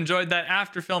if you enjoyed that,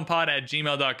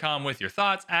 afterfilmpod@gmail.com with your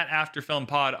thoughts, at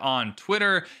afterfilmpod on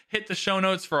Twitter. Hit the show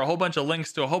notes for a whole bunch of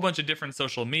links to a whole bunch of different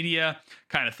social media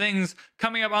kind of things.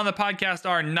 Coming up on the podcast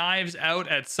are Knives Out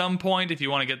at some point. If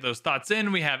you want to get those thoughts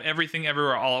in, we have Everything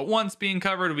Everywhere All at Once being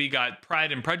covered. We got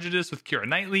Pride and Prejudice with Keira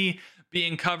Knightley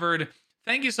being covered.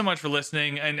 Thank you so much for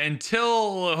listening. And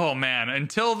until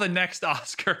the next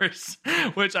Oscars,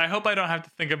 which I hope I don't have to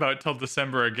think about till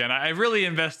December again. I really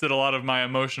invested a lot of my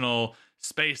emotional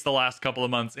space the last couple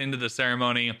of months into the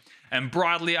ceremony, and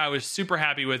broadly I was super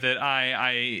happy with it.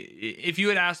 If you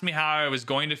had asked me how I was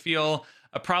going to feel,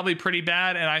 probably pretty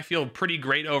bad, and I feel pretty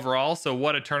great overall. So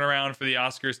what a turnaround for the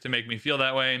Oscars to make me feel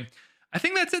that way. I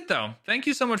think that's it though. Thank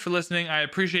you so much for listening. I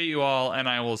appreciate you all, and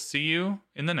I will see you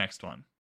in the next one.